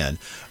FAIR plan.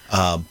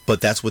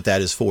 But that's what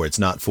that is for. It's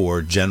not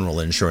for general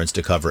insurance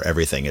to cover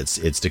everything.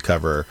 It's to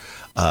cover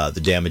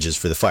the damages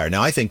for the fire.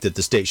 Now, I think that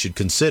the state should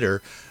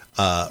consider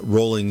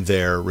rolling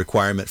their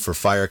requirement for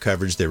fire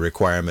coverage, their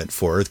requirement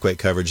for earthquake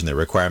coverage, and their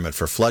requirement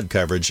for flood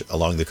coverage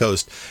along the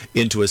coast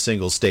into a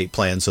single state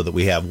plan so that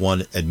we have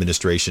one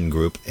administration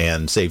group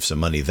and save some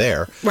money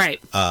there.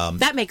 Right.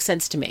 That makes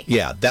sense to me.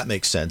 Yeah, that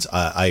makes sense.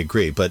 I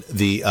agree. But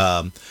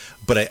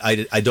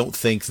I don't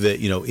think that,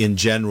 in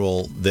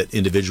general, that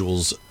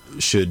individuals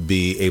should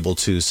be able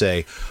to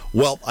say,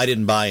 well, I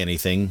didn't buy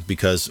anything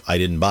because I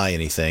didn't buy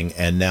anything,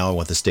 and now I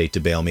want the state to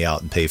bail me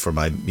out and pay for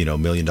my, $1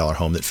 million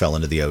home that fell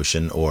into the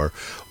ocean or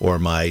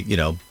my,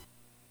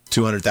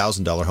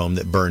 $200,000 home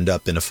that burned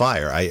up in a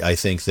fire. I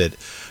think that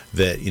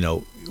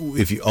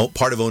if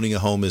part of owning a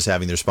home is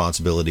having the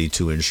responsibility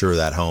to insure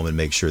that home and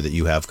make sure that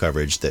you have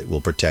coverage that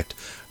will protect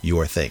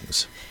your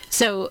things.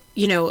 So,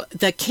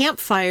 the Camp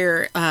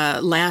Fire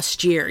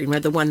last year,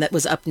 the one that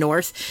was up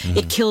north,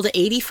 it killed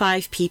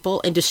 85 people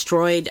and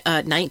destroyed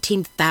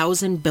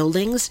 19,000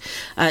 buildings,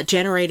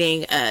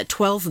 generating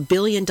 $12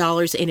 billion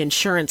in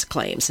insurance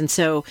claims. And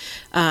so,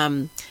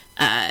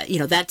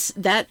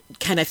 that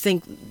kind of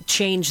thing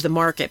changed the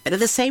market. But in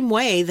the same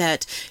way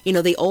that,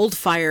 the old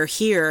fire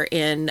here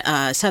in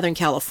Southern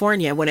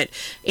California, when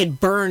it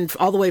burned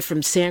all the way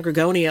from San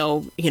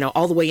Gorgonio,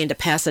 all the way into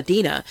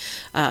Pasadena,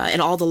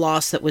 and all the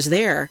loss that was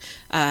there,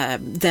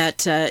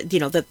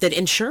 that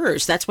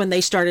insurers, that's when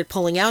they started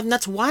pulling out, and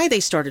that's why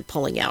they started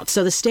pulling out.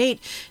 So the state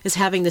is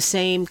having the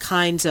same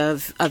kinds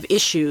of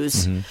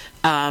issues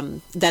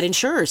that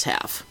insurers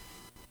have.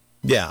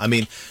 Yeah, I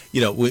mean,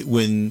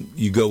 when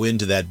you go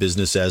into that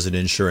business as an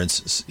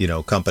insurance,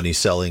 company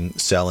selling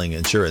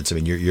insurance, I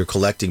mean, you're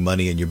collecting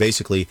money, and you're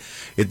basically,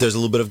 there's a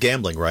little bit of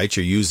gambling, right?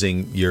 You're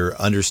using your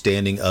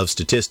understanding of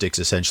statistics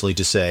essentially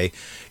to say,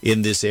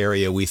 in this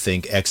area, we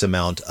think X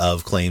amount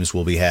of claims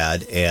will be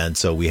had, and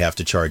so we have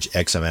to charge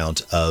X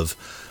amount of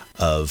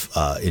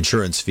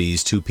insurance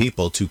fees to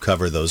people to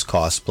cover those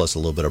costs plus a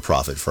little bit of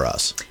profit for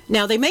us.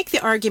 Now, they make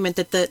the argument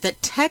that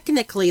that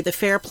technically the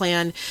FAIR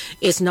Plan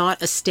is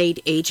not a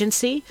state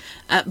agency,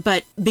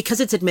 but because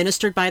it's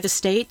administered by the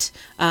state,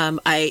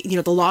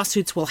 the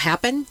lawsuits will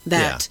happen.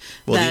 The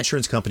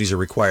insurance companies are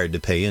required to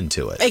pay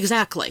into it.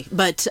 Exactly,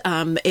 but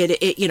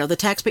the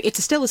taxpayer,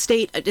 it's still a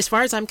state. As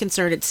far as I'm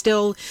concerned, it's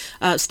still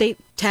state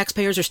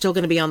taxpayers are still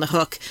going to be on the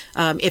hook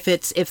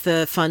if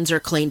the funds are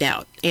cleaned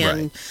out,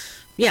 and Right.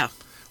 yeah.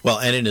 Well,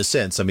 and in a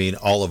sense, I mean,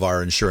 all of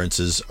our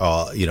insurances,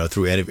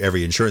 through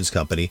every insurance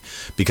company,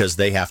 because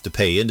they have to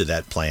pay into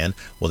that plan.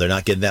 Well, they're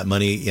not getting that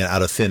money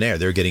out of thin air.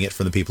 They're getting it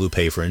from the people who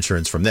pay for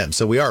insurance from them.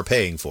 So we are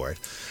paying for it.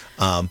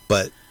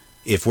 But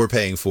if we're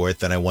paying for it,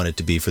 then I want it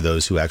to be for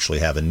those who actually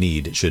have a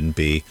need. It shouldn't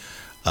be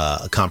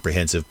a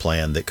comprehensive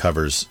plan that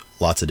covers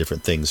lots of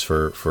different things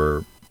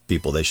for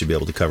people. They should be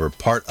able to cover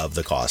part of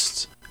the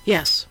costs.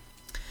 Yes.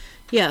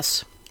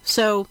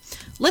 So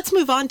let's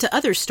move on to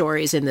other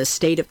stories in the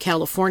state of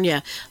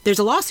California. There's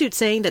a lawsuit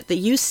saying that the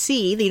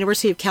UC, the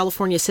University of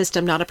California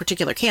system, not a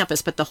particular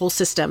campus, but the whole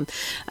system,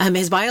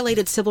 has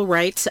violated civil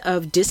rights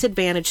of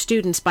disadvantaged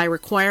students by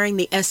requiring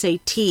the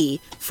SAT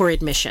for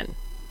admission.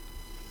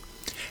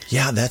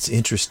 Yeah, that's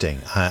interesting.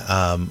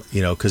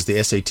 Because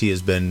the SAT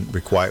has been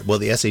required. Well,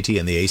 the SAT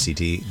and the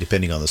ACT,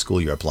 depending on the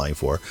school you're applying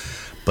for.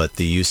 But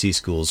the UC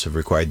schools have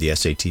required the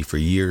SAT for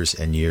years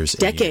and years and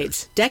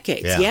Decades.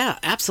 Yeah,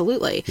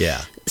 absolutely.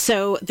 Yeah.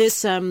 So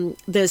this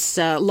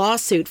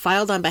lawsuit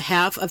filed on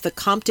behalf of the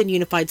Compton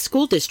Unified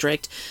School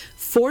District,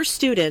 4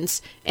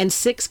 students and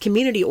 6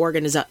 community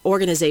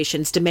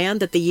organizations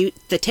demand that the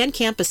 10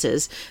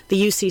 campuses, the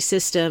UC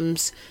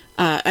systems,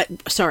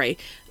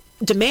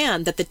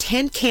 demand that the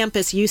 10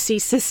 campus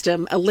UC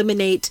system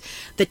eliminate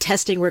the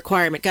testing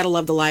requirement. Gotta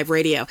love the live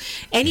radio.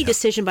 Any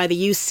decision by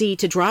the UC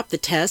to drop the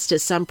test,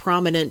 as some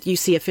prominent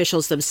UC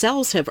officials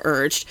themselves have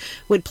urged,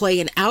 would play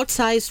an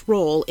outsized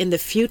role in the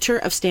future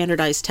of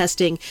standardized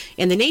testing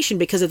in the nation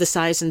because of the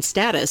size and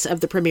status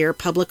of the premier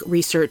public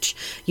research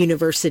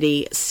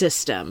university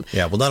system.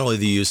 Yeah, well, not only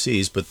the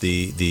UCs, but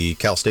the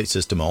Cal State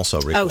system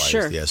also requires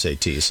the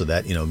SAT. So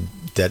that,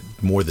 that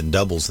more than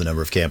doubles the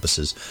number of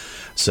campuses.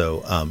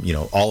 So,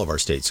 all of our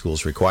state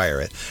schools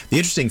require it. The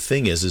interesting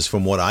thing is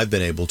from what I've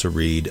been able to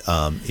read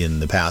in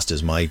the past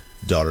as my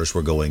daughters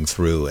were going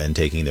through and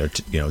taking their,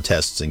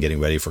 tests and getting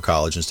ready for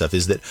college and stuff,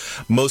 is that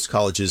most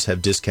colleges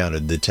have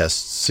discounted the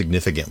tests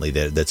significantly.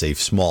 That's a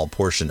small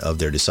portion of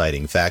their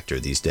deciding factor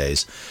these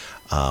days.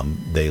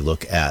 They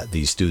look at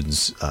the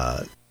students'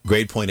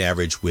 grade point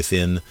average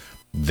within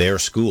their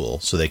school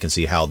so they can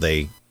see how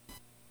they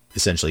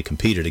essentially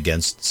competed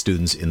against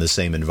students in the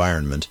same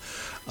environment.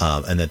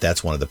 And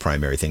that's one of the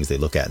primary things they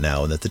look at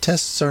now, and that the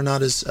tests are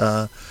not as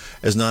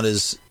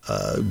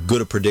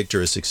good a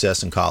predictor of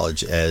success in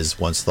college as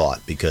once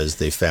thought, because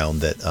they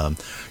found that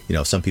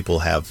some people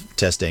have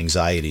test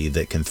anxiety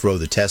that can throw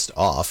the test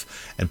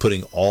off, and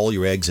putting all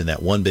your eggs in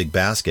that one big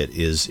basket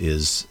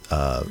is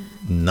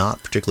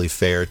not particularly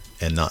fair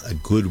and not a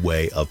good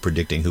way of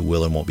predicting who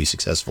will and won't be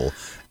successful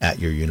at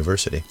your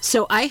university.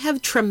 So I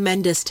have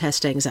tremendous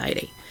test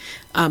anxiety,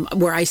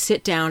 where I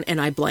sit down and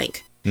I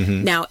blank.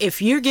 Mm-hmm. Now,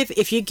 if you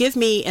give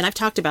me, and I've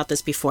talked about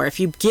this before, if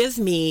you give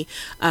me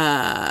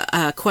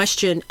a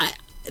question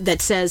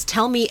that says,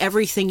 tell me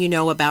everything you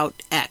know about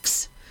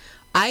X,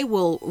 I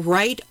will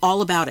write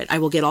all about it. I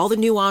will get all the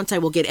nuance. I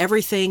will get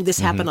everything. This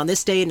happened on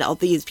this day, and all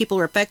these people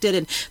are affected,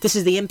 and this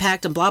is the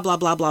impact, and blah, blah,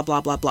 blah, blah,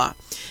 blah, blah, blah.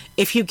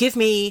 If you give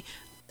me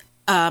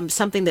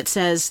something that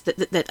says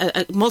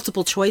that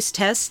multiple choice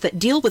tests that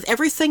deal with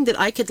everything that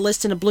I could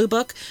list in a blue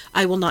book,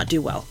 I will not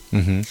do well,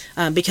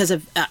 because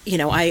of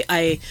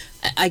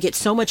I get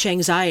so much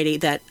anxiety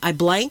that I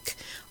blank.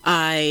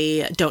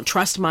 I don't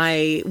trust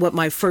what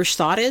my first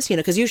thought is,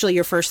 because usually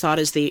your first thought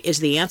is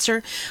the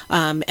answer,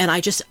 and I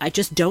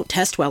just don't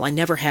test well. I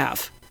never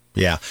have.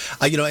 Yeah.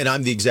 And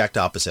I'm the exact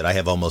opposite. I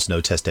have almost no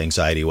test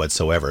anxiety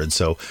whatsoever. And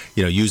so,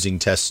 using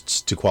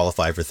tests to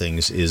qualify for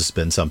things has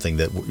been something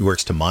that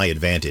works to my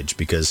advantage,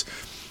 because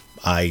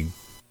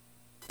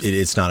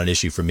it's not an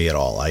issue for me at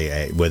all.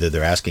 Whether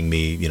they're asking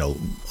me,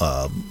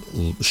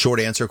 short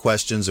answer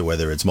questions, or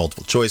whether it's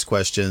multiple choice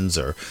questions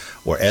or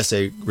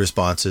essay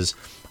responses,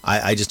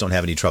 I just don't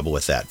have any trouble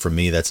with that. For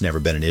me, that's never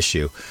been an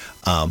issue.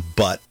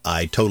 But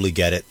I totally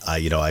get it.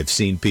 I've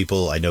seen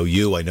people, I know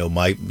you, I know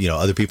my,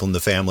 other people in the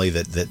family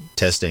that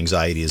test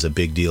anxiety is a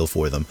big deal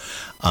for them.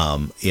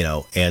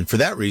 And for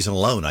that reason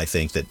alone, I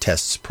think that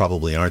tests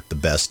probably aren't the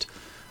best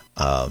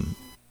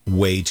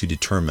way to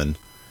determine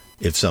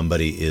if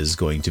somebody is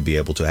going to be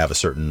able to have a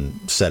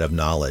certain set of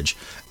knowledge.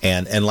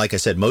 And like I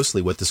said,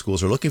 mostly what the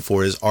schools are looking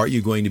for is, are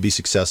you going to be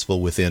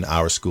successful within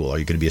our school? Are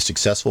you going to be a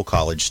successful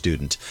college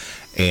student?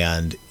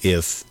 And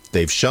if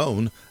they've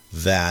shown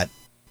that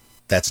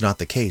that's not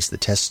the case, the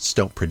tests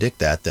don't predict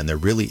that, then there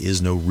really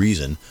is no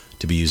reason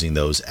to be using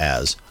those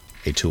as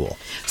a tool.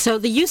 So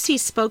the UC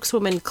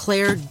spokeswoman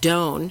Claire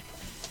Doan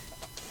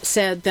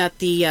said that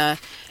the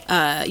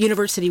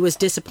university was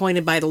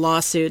disappointed by the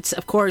lawsuits.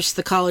 Of course,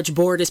 the College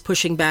Board is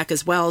pushing back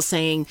as well,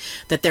 saying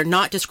that they're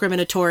not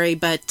discriminatory,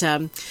 but,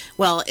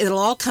 well, it'll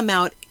all come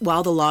out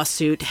while the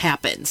lawsuit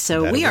happens.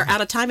 So we are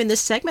out of time in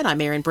this segment.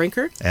 I'm Erin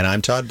Brinker. And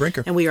I'm Todd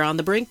Brinker. And we are on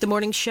The Brink, the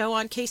morning show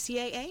on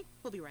KCAA.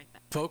 We'll be right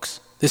back. Folks,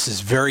 this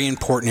is very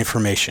important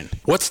information.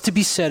 What's to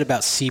be said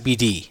about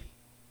CBD?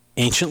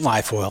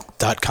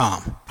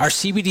 AncientLifeOil.com. Our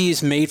CBD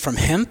is made from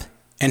hemp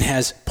and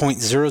has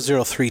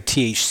 0.003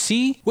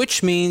 THC,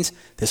 which means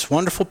this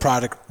wonderful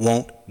product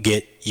won't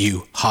get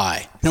you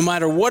high, no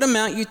matter what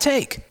amount you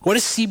take. What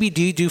does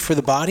CBD do for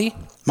the body?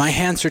 My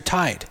hands are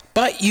tied.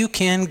 But you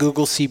can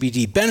Google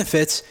CBD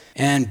benefits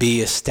and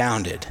be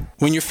astounded.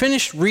 When you're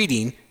finished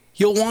reading,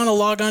 you'll want to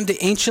log on to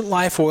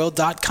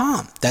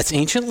AncientLifeOil.com. That's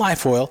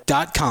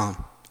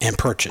AncientLifeOil.com. and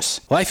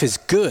purchase. Life is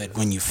good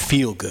when you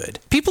feel good.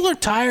 People are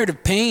tired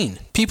of pain.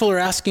 People are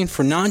asking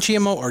for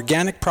non-GMO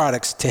organic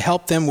products to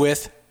help them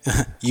with,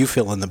 you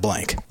fill in the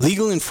blank.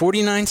 Legal in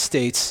 49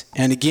 states,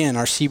 and again,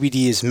 our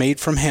CBD is made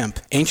from hemp.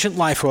 Ancient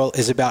Life Oil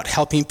is about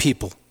helping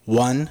people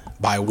one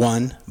by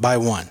one by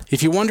one.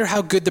 If you wonder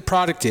how good the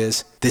product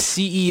is, the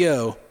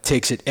CEO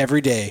takes it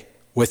every day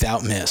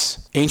without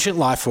miss.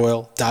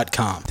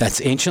 AncientLifeOil.com.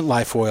 That's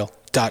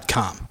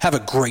AncientLifeOil.com. Have a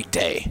great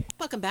day.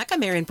 Welcome back.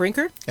 I'm Erin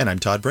Brinker. And I'm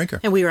Todd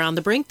Brinker. And we are on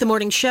The Brink, the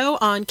morning show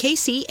on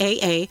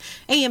KCAA,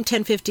 AM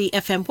 1050,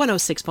 FM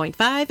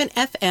 106.5, and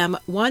FM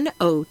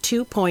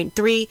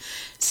 102.3.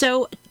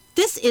 So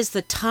this is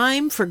the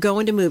time for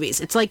going to movies.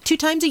 It's like 2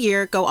 times a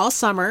year, go all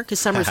summer, because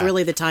summer's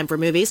really the time for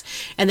movies,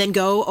 and then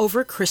go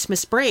over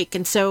Christmas break.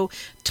 And so,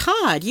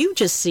 Todd, you've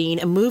just seen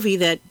a movie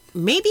that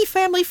may be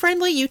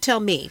family-friendly. You tell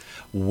me.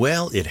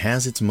 Well, it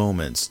has its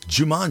moments.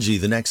 Jumanji: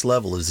 The Next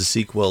Level is the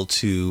sequel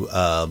to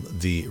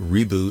the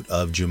reboot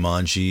of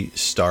Jumanji,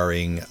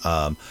 starring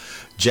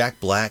Jack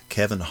Black,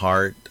 Kevin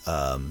Hart,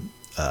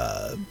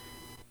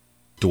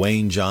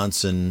 Dwayne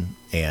Johnson,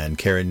 and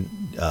Karen,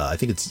 I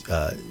think it's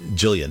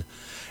Jillian.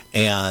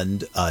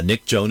 And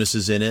Nick Jonas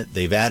is in it.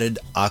 They've added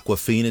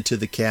Awkwafina to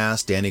the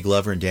cast. Danny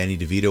Glover and Danny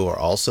DeVito are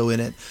also in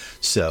it.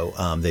 So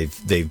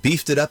they've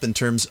beefed it up in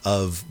terms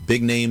of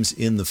big names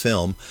in the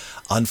film.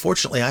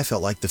 Unfortunately, I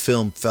felt like the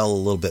film fell a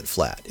little bit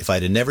flat. If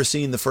I'd have never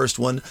seen the first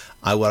one,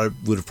 I would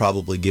have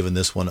probably given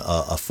this one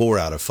a 4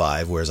 out of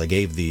 5, whereas I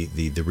gave the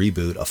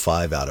reboot a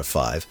 5 out of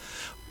 5.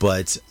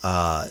 But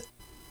I've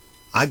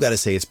got to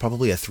say it's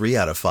probably a 3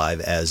 out of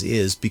 5 as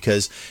is,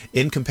 because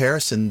in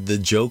comparison, the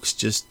jokes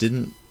just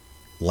didn't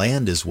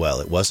land as well.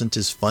 It wasn't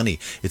as funny.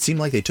 It seemed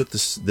like they took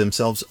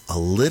themselves a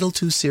little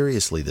too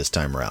seriously this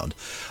time around.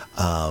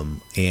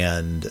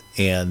 And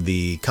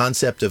the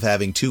concept of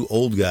having 2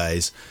 old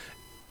guys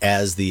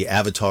as the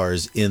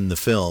avatars in the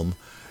film,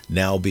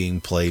 now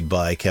being played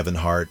by Kevin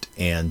Hart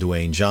and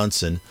Dwayne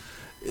Johnson,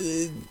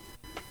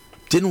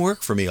 didn't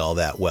work for me all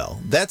that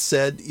well. That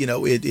said,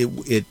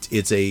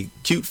 it's a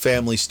cute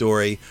family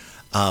story.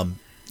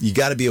 You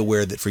got to be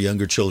aware that for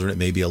younger children, it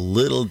may be a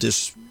little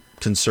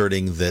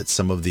disconcerting that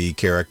some of the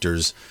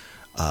characters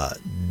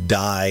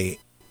die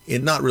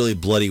in not really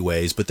bloody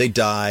ways, but they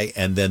die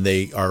and then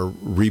they are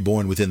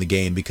reborn within the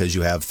game, because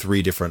you have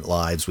 3 different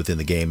lives within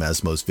the game,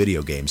 as most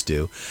video games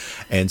do.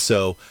 And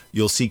so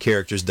you'll see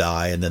characters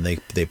die and then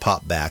they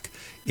pop back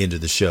into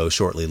the show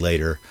shortly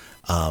later.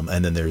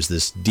 And then there's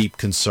this deep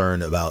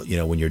concern about,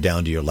 when you're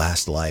down to your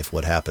last life,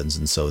 what happens?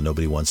 And so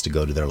nobody wants to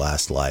go to their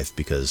last life,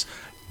 because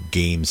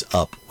game's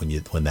up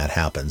when that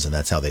happens, and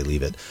that's how they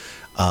leave it.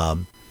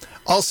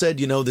 All said,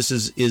 this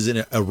is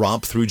a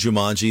romp through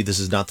Jumanji. This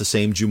is not the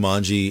same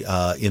Jumanji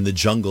in the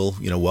jungle.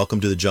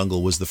 Welcome to the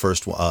Jungle was the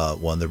first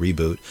one, the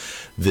reboot.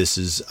 This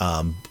is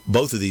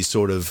both of these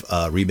sort of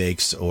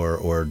remakes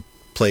or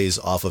plays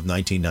off of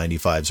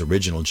 1995's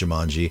original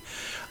Jumanji.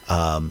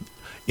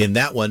 In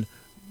that one,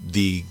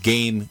 the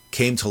game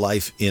came to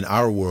life in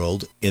our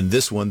world. In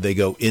this one, they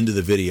go into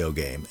the video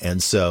game.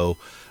 And so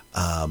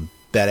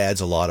that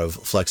adds a lot of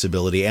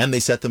flexibility, and they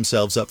set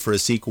themselves up for a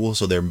sequel,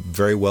 so there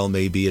very well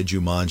may be a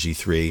Jumanji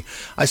 3.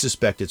 I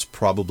suspect it's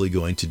probably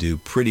going to do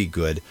pretty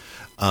good.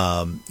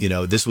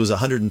 This was a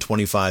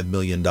 $125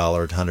 million,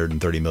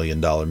 $130 million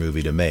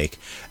movie to make,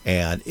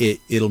 and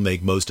it'll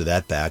make most of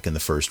that back in the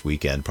first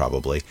weekend,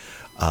 probably.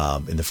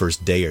 In the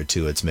first day or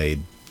two, it's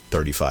made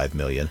 $35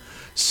 million.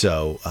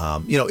 So,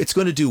 it's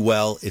going to do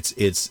well.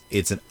 It's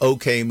an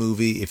okay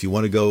movie. If you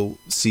want to go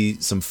see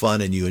some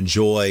fun and you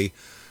enjoy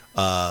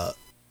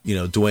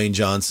Dwayne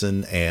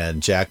Johnson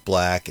and Jack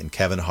Black and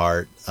Kevin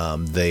Hart,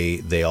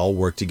 they all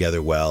work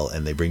together well,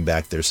 and they bring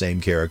back their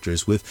same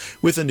characters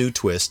with a new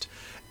twist.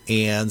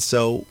 And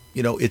so,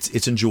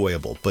 it's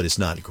enjoyable, but it's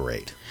not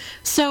great.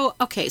 So,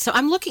 okay, so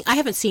I'm looking, I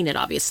haven't seen it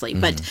obviously,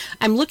 but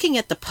I'm looking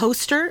at the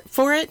poster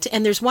for it,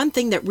 and there's one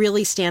thing that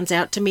really stands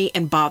out to me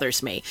and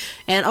bothers me.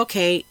 And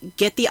okay,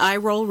 get the eye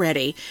roll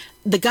ready.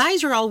 the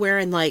guys are all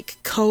wearing like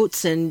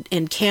coats and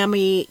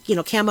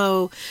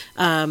camo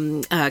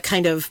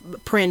kind of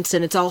prints,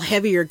 and it's all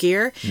heavier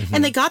gear. Mm-hmm.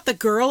 And they got the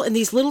girl in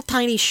these little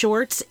tiny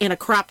shorts and a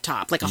crop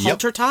top, like a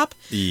halter top.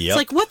 It's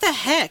like, what the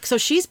heck? So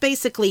she's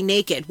basically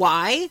naked.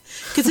 Why?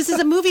 Because this is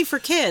a movie for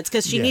kids.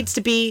 Because she needs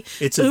to be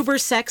uber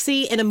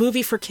sexy in a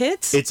movie for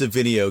kids. It's a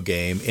video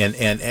game, and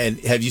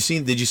have you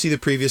seen? Did you see the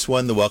previous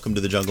one, the Welcome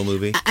to the Jungle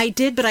movie? I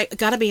did, but I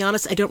gotta be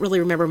honest, I don't really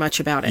remember much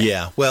about it.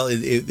 Yeah, well,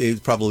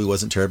 it probably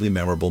wasn't a terribly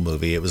memorable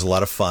movie. It was a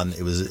lot of fun.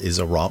 It is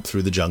a romp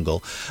through the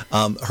jungle.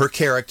 Her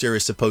character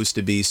is supposed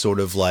to be sort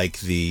of like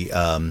the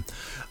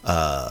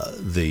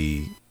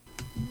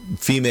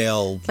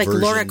female like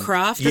version. Lara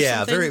Croft. Or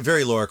something? Very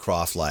very Lara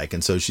Croft like,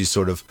 and so she's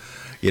sort of,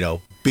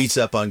 beats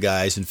up on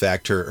guys. In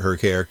fact, her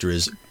character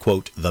is,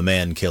 quote, the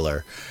man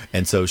killer,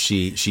 and so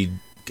she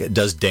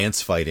does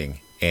dance fighting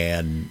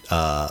and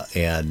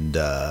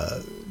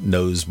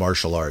knows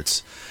martial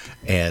arts.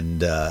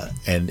 And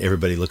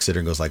everybody looks at her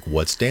and goes like,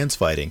 "What's dance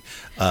fighting?"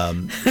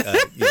 Karen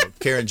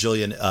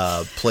Gillan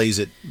plays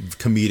it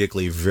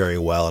comedically very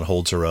well and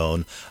holds her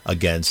own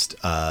against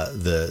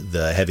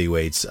the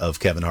heavyweights of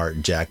Kevin Hart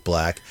and Jack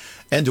Black,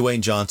 and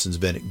Dwayne Johnson's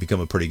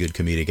become a pretty good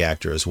comedic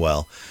actor as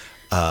well.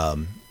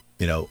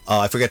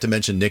 I forgot to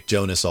mention Nick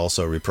Jonas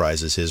also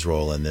reprises his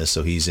role in this,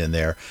 so he's in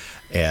there,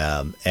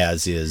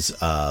 as is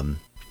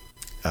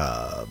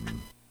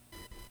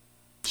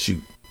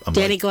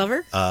Danny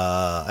Glover?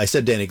 I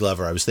said Danny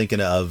Glover. I was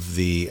thinking of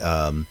the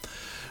Danny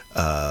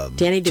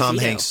DeVito. Tom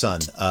Hanks'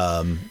 son.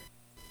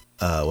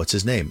 What's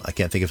his name? I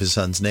can't think of his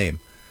son's name.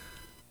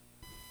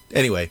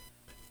 Anyway,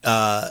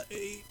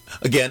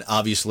 again,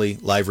 obviously,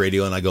 live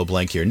radio, and I go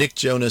blank here. Nick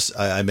Jonas,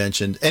 I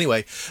mentioned.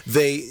 Anyway,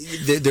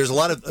 there's a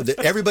lot of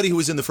everybody who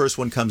was in the first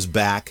one comes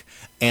back,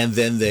 and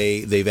then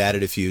they've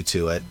added a few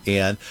to it,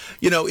 and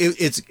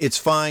it's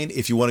fine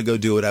if you want to go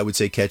do it. I would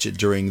say catch it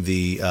during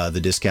the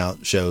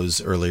discount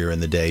shows earlier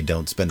in the day.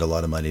 Don't spend a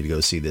lot of money to go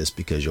see this,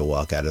 because you'll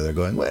walk out of there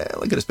going, well,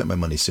 I could have spent my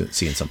money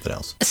seeing something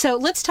else. So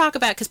let's talk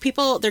about, because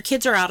their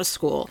kids are out of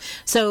school.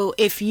 So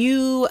if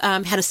you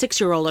had a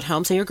 6-year-old at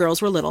home, say your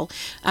girls were little,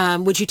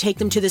 would you take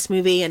them to this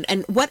movie?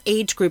 And what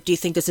age group do you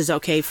think this is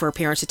okay for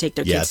parents to take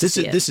their kids to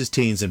see it? This is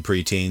teens and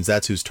preteens.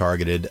 That's who's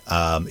targeted.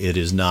 It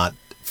is not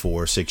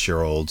for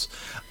 6-year-olds.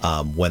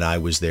 When I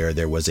was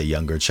there was a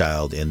younger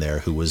child in there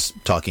who was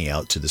talking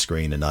out to the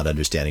screen and not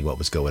understanding what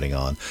was going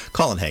on.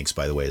 Colin Hanks,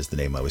 by the way, is the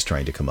name I was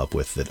trying to come up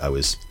with that I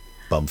was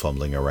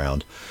fumbling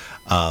around.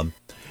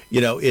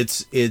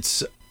 It's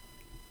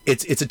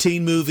a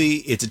teen movie.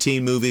 It's a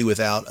teen movie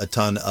without a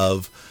ton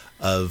of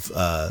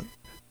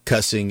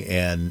cussing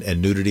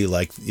and nudity,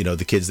 like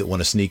the kids that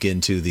want to sneak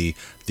into the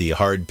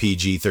hard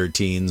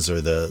PG-13s or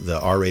the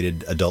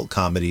R-rated adult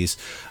comedies.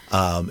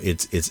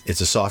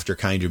 It's a softer,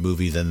 kinder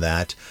movie than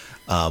that,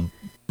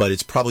 but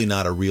it's probably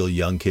not a real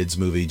young kids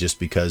movie just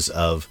because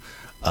of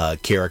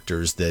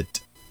characters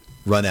that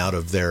run out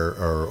of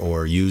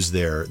or use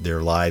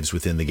their lives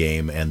within the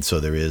game, and so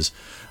there is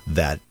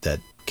that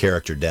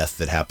character death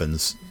that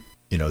happens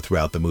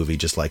throughout the movie.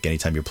 Just like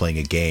anytime you're playing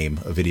a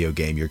video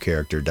game, your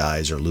character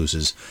dies or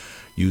loses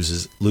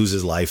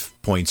life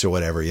points or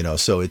whatever,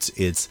 so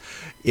it's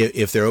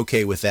if they're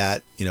okay with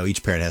that,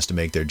 each parent has to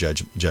make their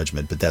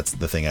judgment, but that's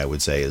the thing I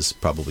would say is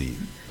probably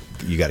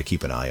you got to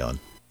keep an eye on.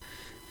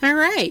 All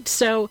right,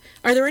 so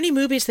are there any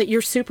movies that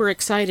you're super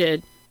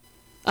excited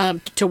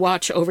to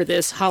watch over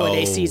this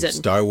holiday season?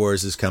 Star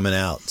Wars is coming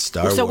out.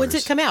 So when's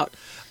it come out?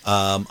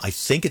 I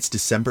think it's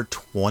December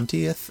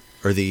 20th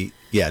or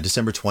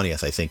December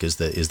 20th, I think, is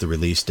the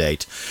release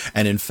date.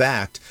 And in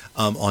fact,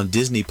 on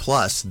Disney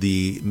Plus,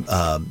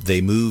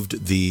 they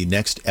moved the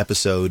next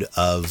episode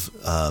of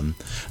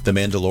The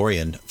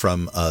Mandalorian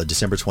from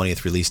December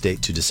 20th release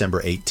date to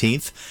December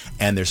 18th,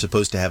 and they're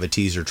supposed to have a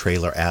teaser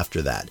trailer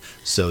after that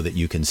so that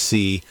you can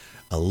see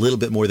a little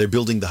bit more. They're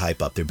building the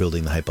hype up. They're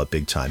building the hype up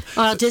big time.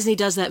 Disney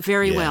does that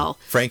very well.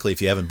 Frankly,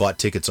 if you haven't bought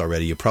tickets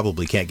already, you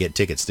probably can't get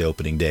tickets the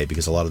opening day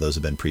because a lot of those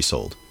have been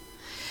pre-sold.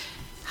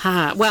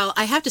 Well,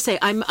 I have to say,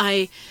 I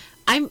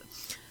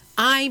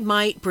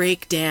might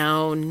break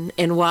down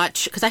and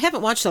watch, because I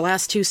haven't watched the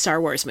last 2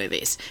 Star Wars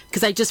movies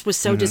because I just was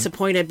so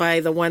disappointed by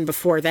the one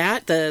before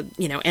that.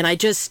 And I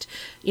just,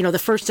 the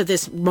first of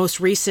this most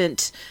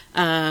recent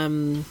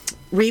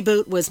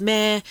reboot was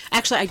meh.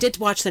 Actually, I did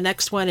watch the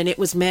next one and it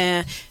was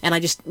meh, and I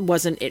just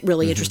wasn't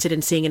really interested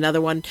in seeing another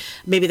one.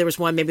 Maybe there was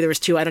 1, maybe there was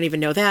 2. I don't even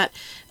know that.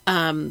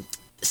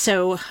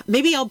 So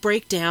maybe I'll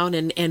break down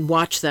and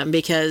watch them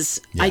because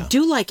I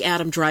do like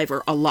Adam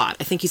Driver a lot.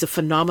 I think he's a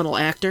phenomenal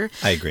actor.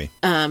 I agree.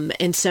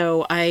 And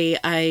so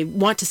I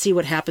want to see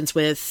what happens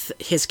with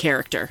his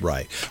character.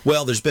 Right.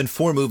 Well, there's been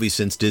 4 movies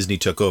since Disney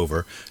took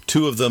over.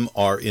 2 of them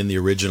are in the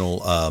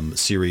original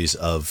series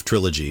of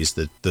trilogies,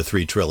 the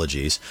 3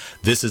 trilogies.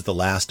 This is the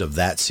last of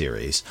that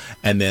series.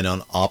 And then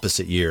on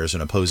opposite years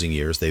and opposing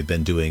years, they've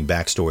been doing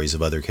backstories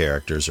of other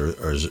characters or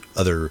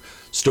other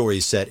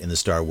stories set in the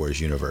Star Wars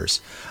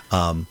universe.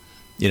 And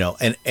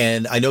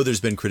I know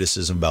there's been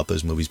criticism about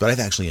those movies, but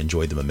I've actually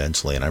enjoyed them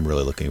immensely, and I'm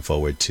really looking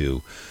forward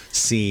to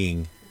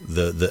seeing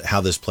the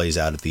how this plays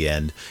out at the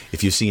end.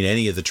 If you've seen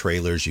any of the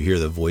trailers, you hear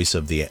the voice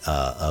of the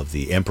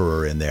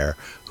Emperor in there,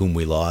 whom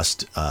we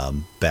lost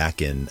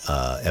back in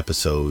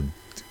episode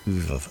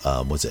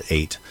was it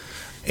 8,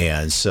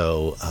 and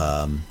so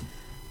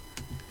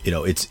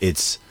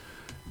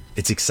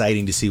it's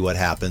exciting to see what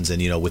happens.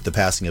 And with the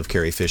passing of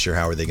Carrie Fisher,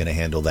 how are they going to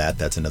handle that?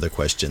 That's another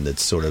question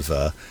that's sort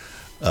of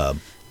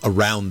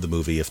around the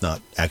movie, if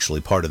not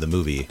actually part of the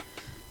movie.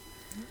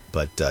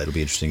 But it'll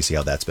be interesting to see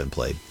how that's been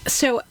played.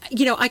 So,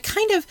 I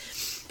kind of,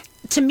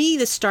 to me,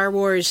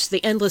 the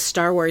endless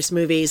Star Wars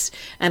movies,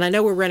 and I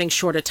know we're running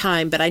short of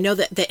time, but I know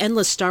that the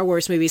endless Star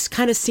Wars movies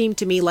kind of seem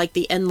to me like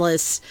the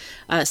endless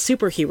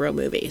superhero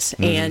movies.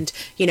 Mm-hmm. And,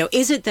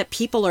 is it that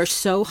people are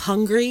so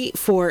hungry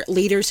for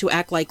leaders who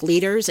act like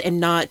leaders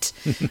and not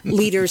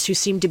leaders who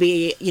seem to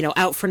be,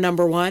 out for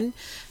number one?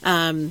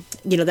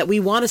 That we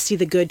want to see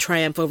the good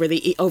triumph over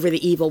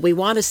the evil. We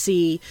want to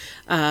see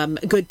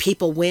good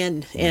people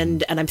win,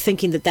 and I'm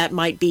thinking that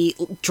might be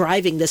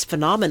driving this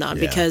phenomenon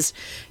because,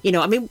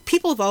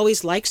 people have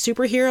always liked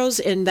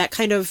superheroes and that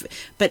kind of,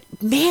 but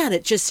man,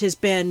 it just has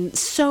been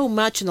so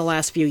much in the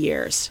last few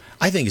years.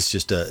 I think it's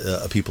just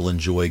people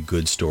enjoy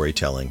good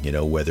storytelling,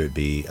 whether it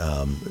be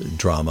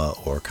drama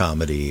or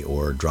comedy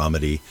or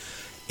dramedy.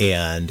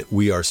 And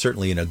we are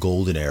certainly in a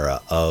golden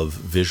era of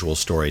visual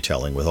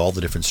storytelling with all the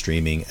different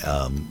streaming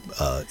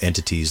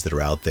entities that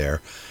are out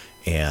there.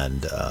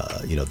 And,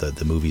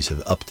 the movies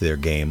have upped their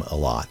game a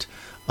lot.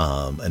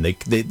 And they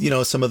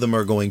some of them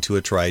are going to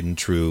a tried and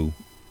true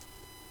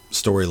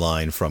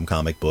storyline from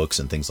comic books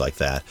and things like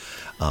that.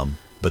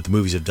 But the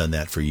movies have done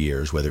that for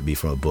years, whether it be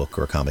from a book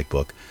or a comic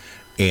book.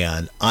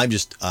 And I'm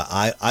just,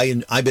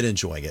 I've been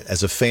enjoying it.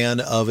 As a fan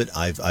of it,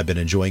 I've been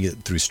enjoying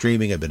it through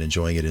streaming. I've been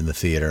enjoying it in the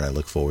theater, and I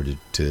look forward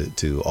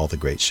to all the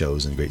great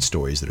shows and great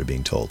stories that are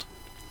being told.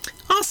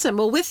 Awesome.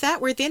 Well, with that,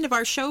 we're at the end of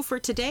our show for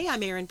today.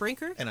 I'm Erin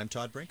Brinker. And I'm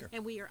Todd Brinker.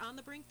 And we are on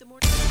the brink the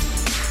morning.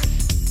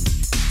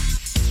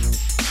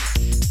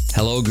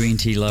 Hello, green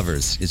tea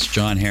lovers. It's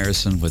John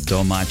Harrison with Do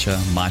Matcha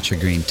Matcha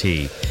Green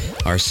Tea.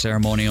 Our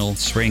ceremonial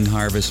spring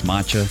harvest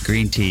matcha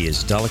green tea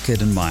is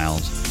delicate and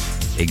mild.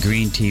 A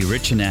green tea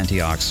rich in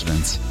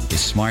antioxidants, a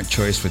smart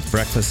choice with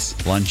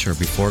breakfast, lunch, or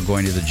before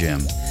going to the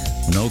gym.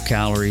 No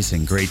calories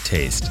and great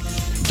taste.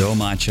 Do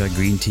Matcha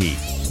Green Tea.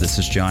 This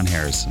is John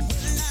Harrison.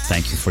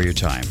 Thank you for your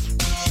time.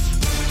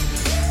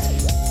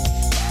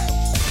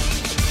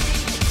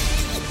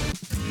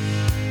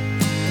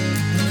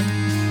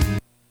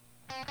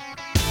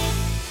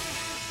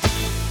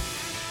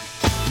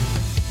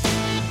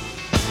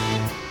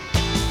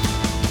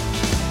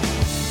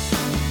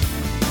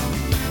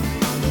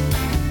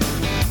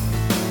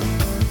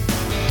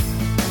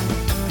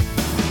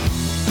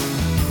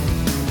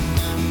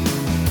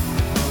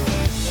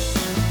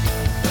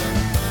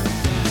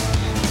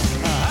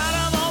 Out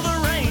of all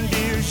the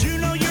reindeers, you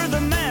know you're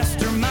the master.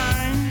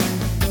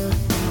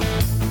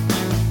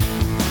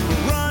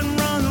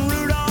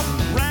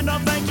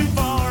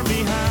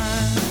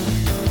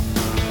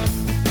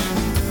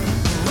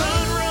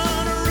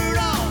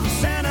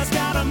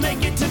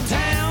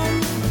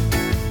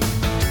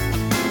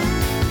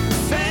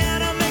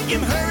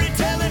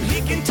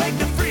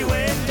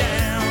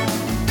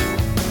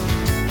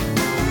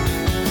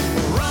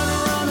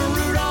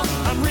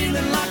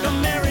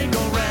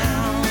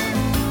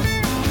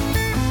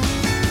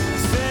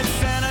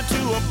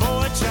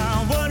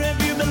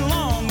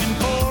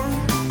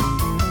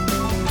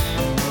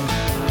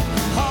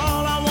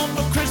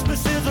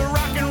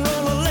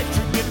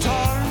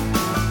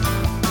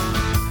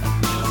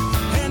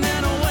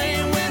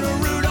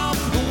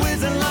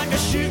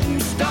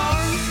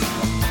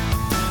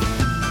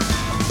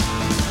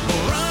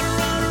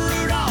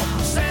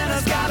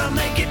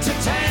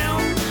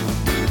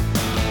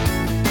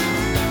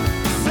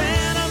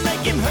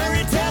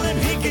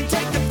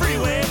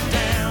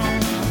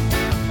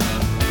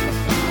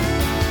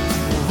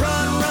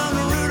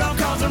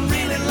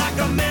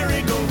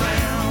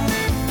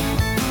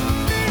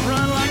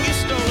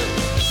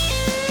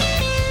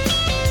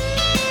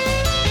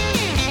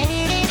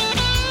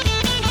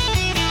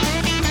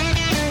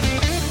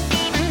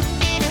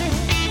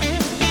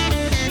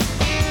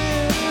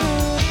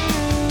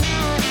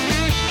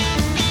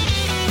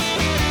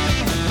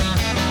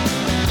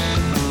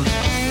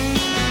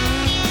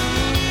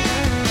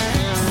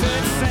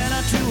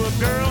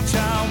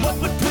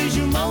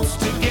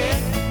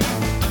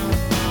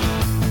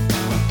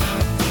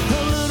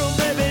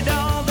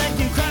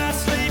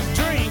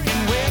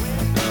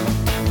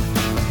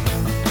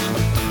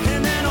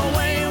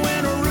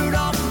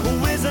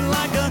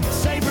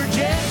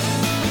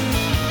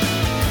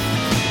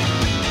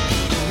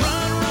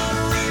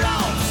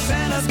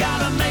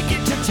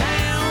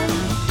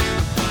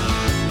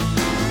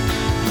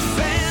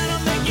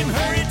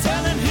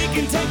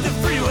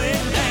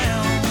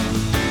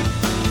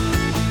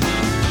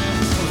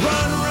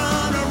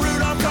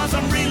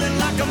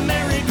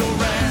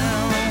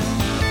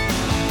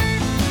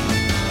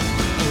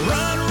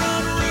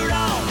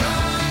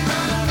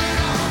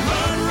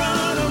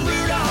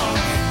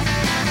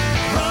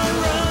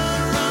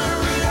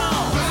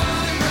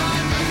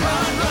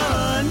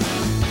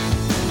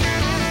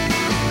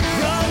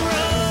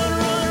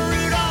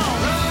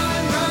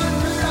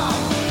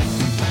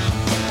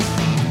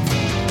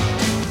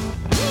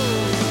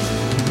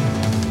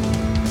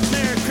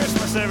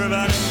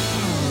 everybody.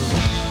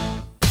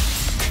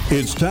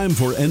 It's time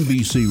for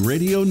NBC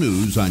Radio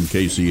News on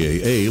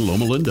KCAA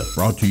Loma Linda.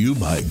 Brought to you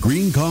by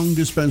Green Kong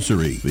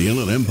Dispensary, the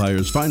Inland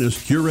Empire's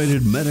finest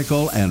curated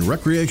medical and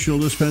recreational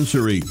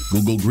dispensary.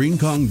 Google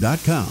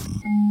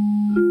greenkong.com.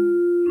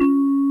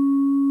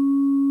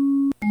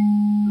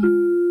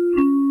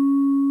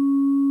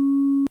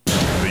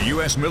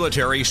 The U.S.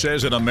 military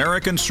says an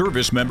American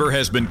service member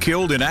has been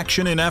killed in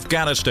action in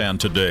Afghanistan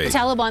today. The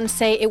Taliban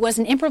say it was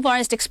an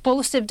improvised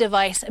explosive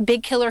device, a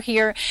big killer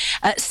here,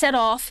 set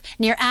off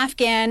near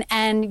Afghan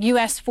and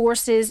U.S.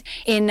 forces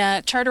in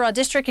Chardarah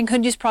district in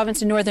Kunduz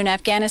province in northern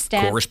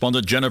Afghanistan.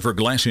 Correspondent Jennifer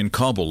Glass in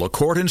Kabul. A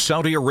court in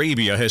Saudi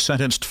Arabia has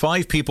sentenced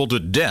 5 people to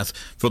death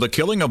for the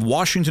killing of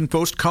Washington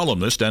Post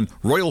columnist and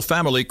royal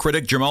family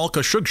critic Jamal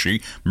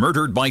Khashoggi,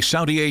 murdered by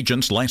Saudi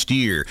agents last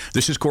year.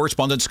 This is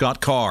correspondent Scott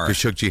Carr.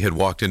 Khashoggi had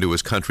walked into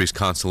his country's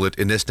consulate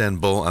in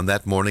Istanbul on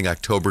that morning,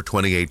 October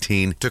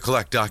 2018, to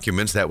collect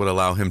documents that would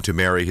allow him to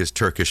marry his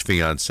Turkish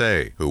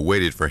fiancée, who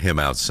waited for him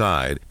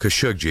outside.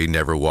 Khashoggi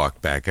never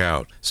walked back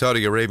out.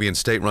 Saudi Arabian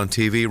state-run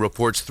TV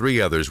reports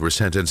 3 others were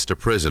sentenced to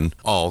prison.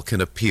 All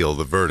can appeal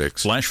the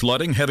verdicts. Flash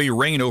flooding, heavy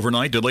rain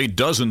overnight delayed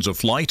dozens of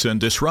flights and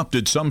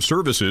disrupted some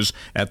services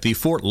at the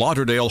Fort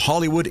Lauderdale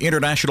Hollywood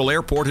International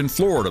Airport in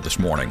Florida this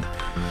morning.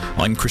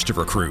 I'm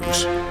Christopher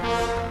Cruz.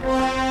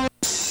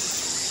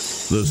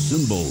 The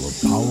symbol of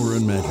power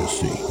and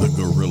majesty, the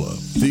gorilla,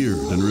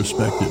 feared and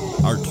respected.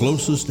 Our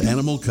closest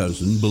animal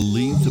cousin,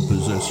 believed to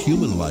possess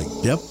human-like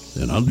depth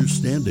and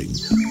understanding.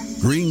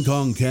 Green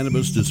Kong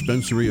Cannabis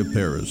Dispensary of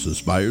Paris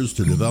aspires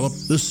to develop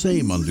the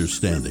same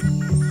understanding.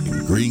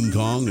 Green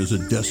Kong is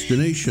a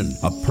destination,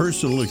 a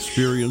personal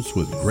experience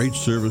with great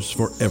service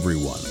for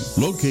everyone.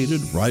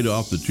 Located right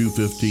off the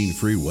 215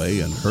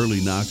 freeway and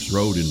Hurley Knox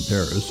Road in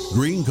Paris,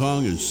 Green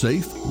Kong is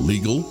safe,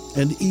 legal,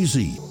 and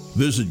easy.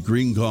 Visit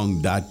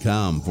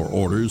greenkong.com for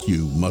orders.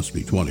 You must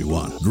be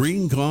 21.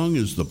 Green Kong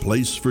is the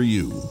place for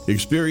you.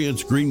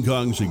 Experience Green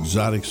Kong's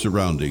exotic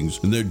surroundings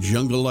in their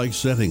jungle-like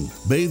setting.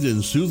 Bathed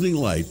in soothing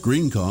light,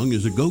 Green Kong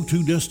is a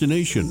go-to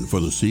destination for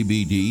the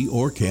CBD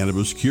or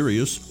cannabis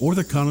curious or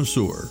the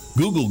connoisseur.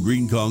 Google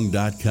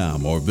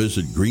greenkong.com or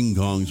visit Green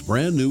Kong's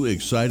brand new,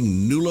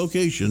 exciting new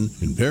location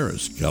in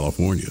Paris,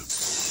 California.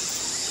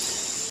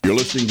 You're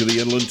listening to the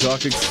Inland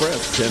Talk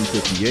Express,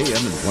 1050 AM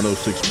and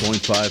 106.5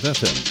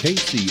 FM,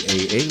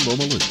 KCAA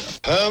Loma Linda.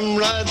 Come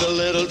ride the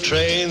little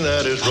train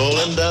that is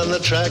rolling down the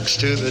tracks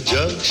to the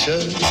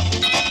junction.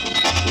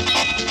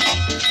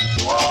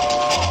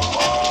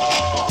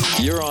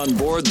 You're on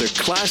board the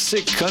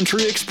Classic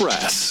Country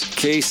Express,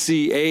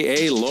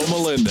 KCAA Loma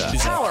Linda.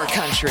 Power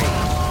Country.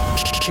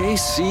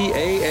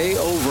 KCAA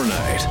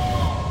Overnight.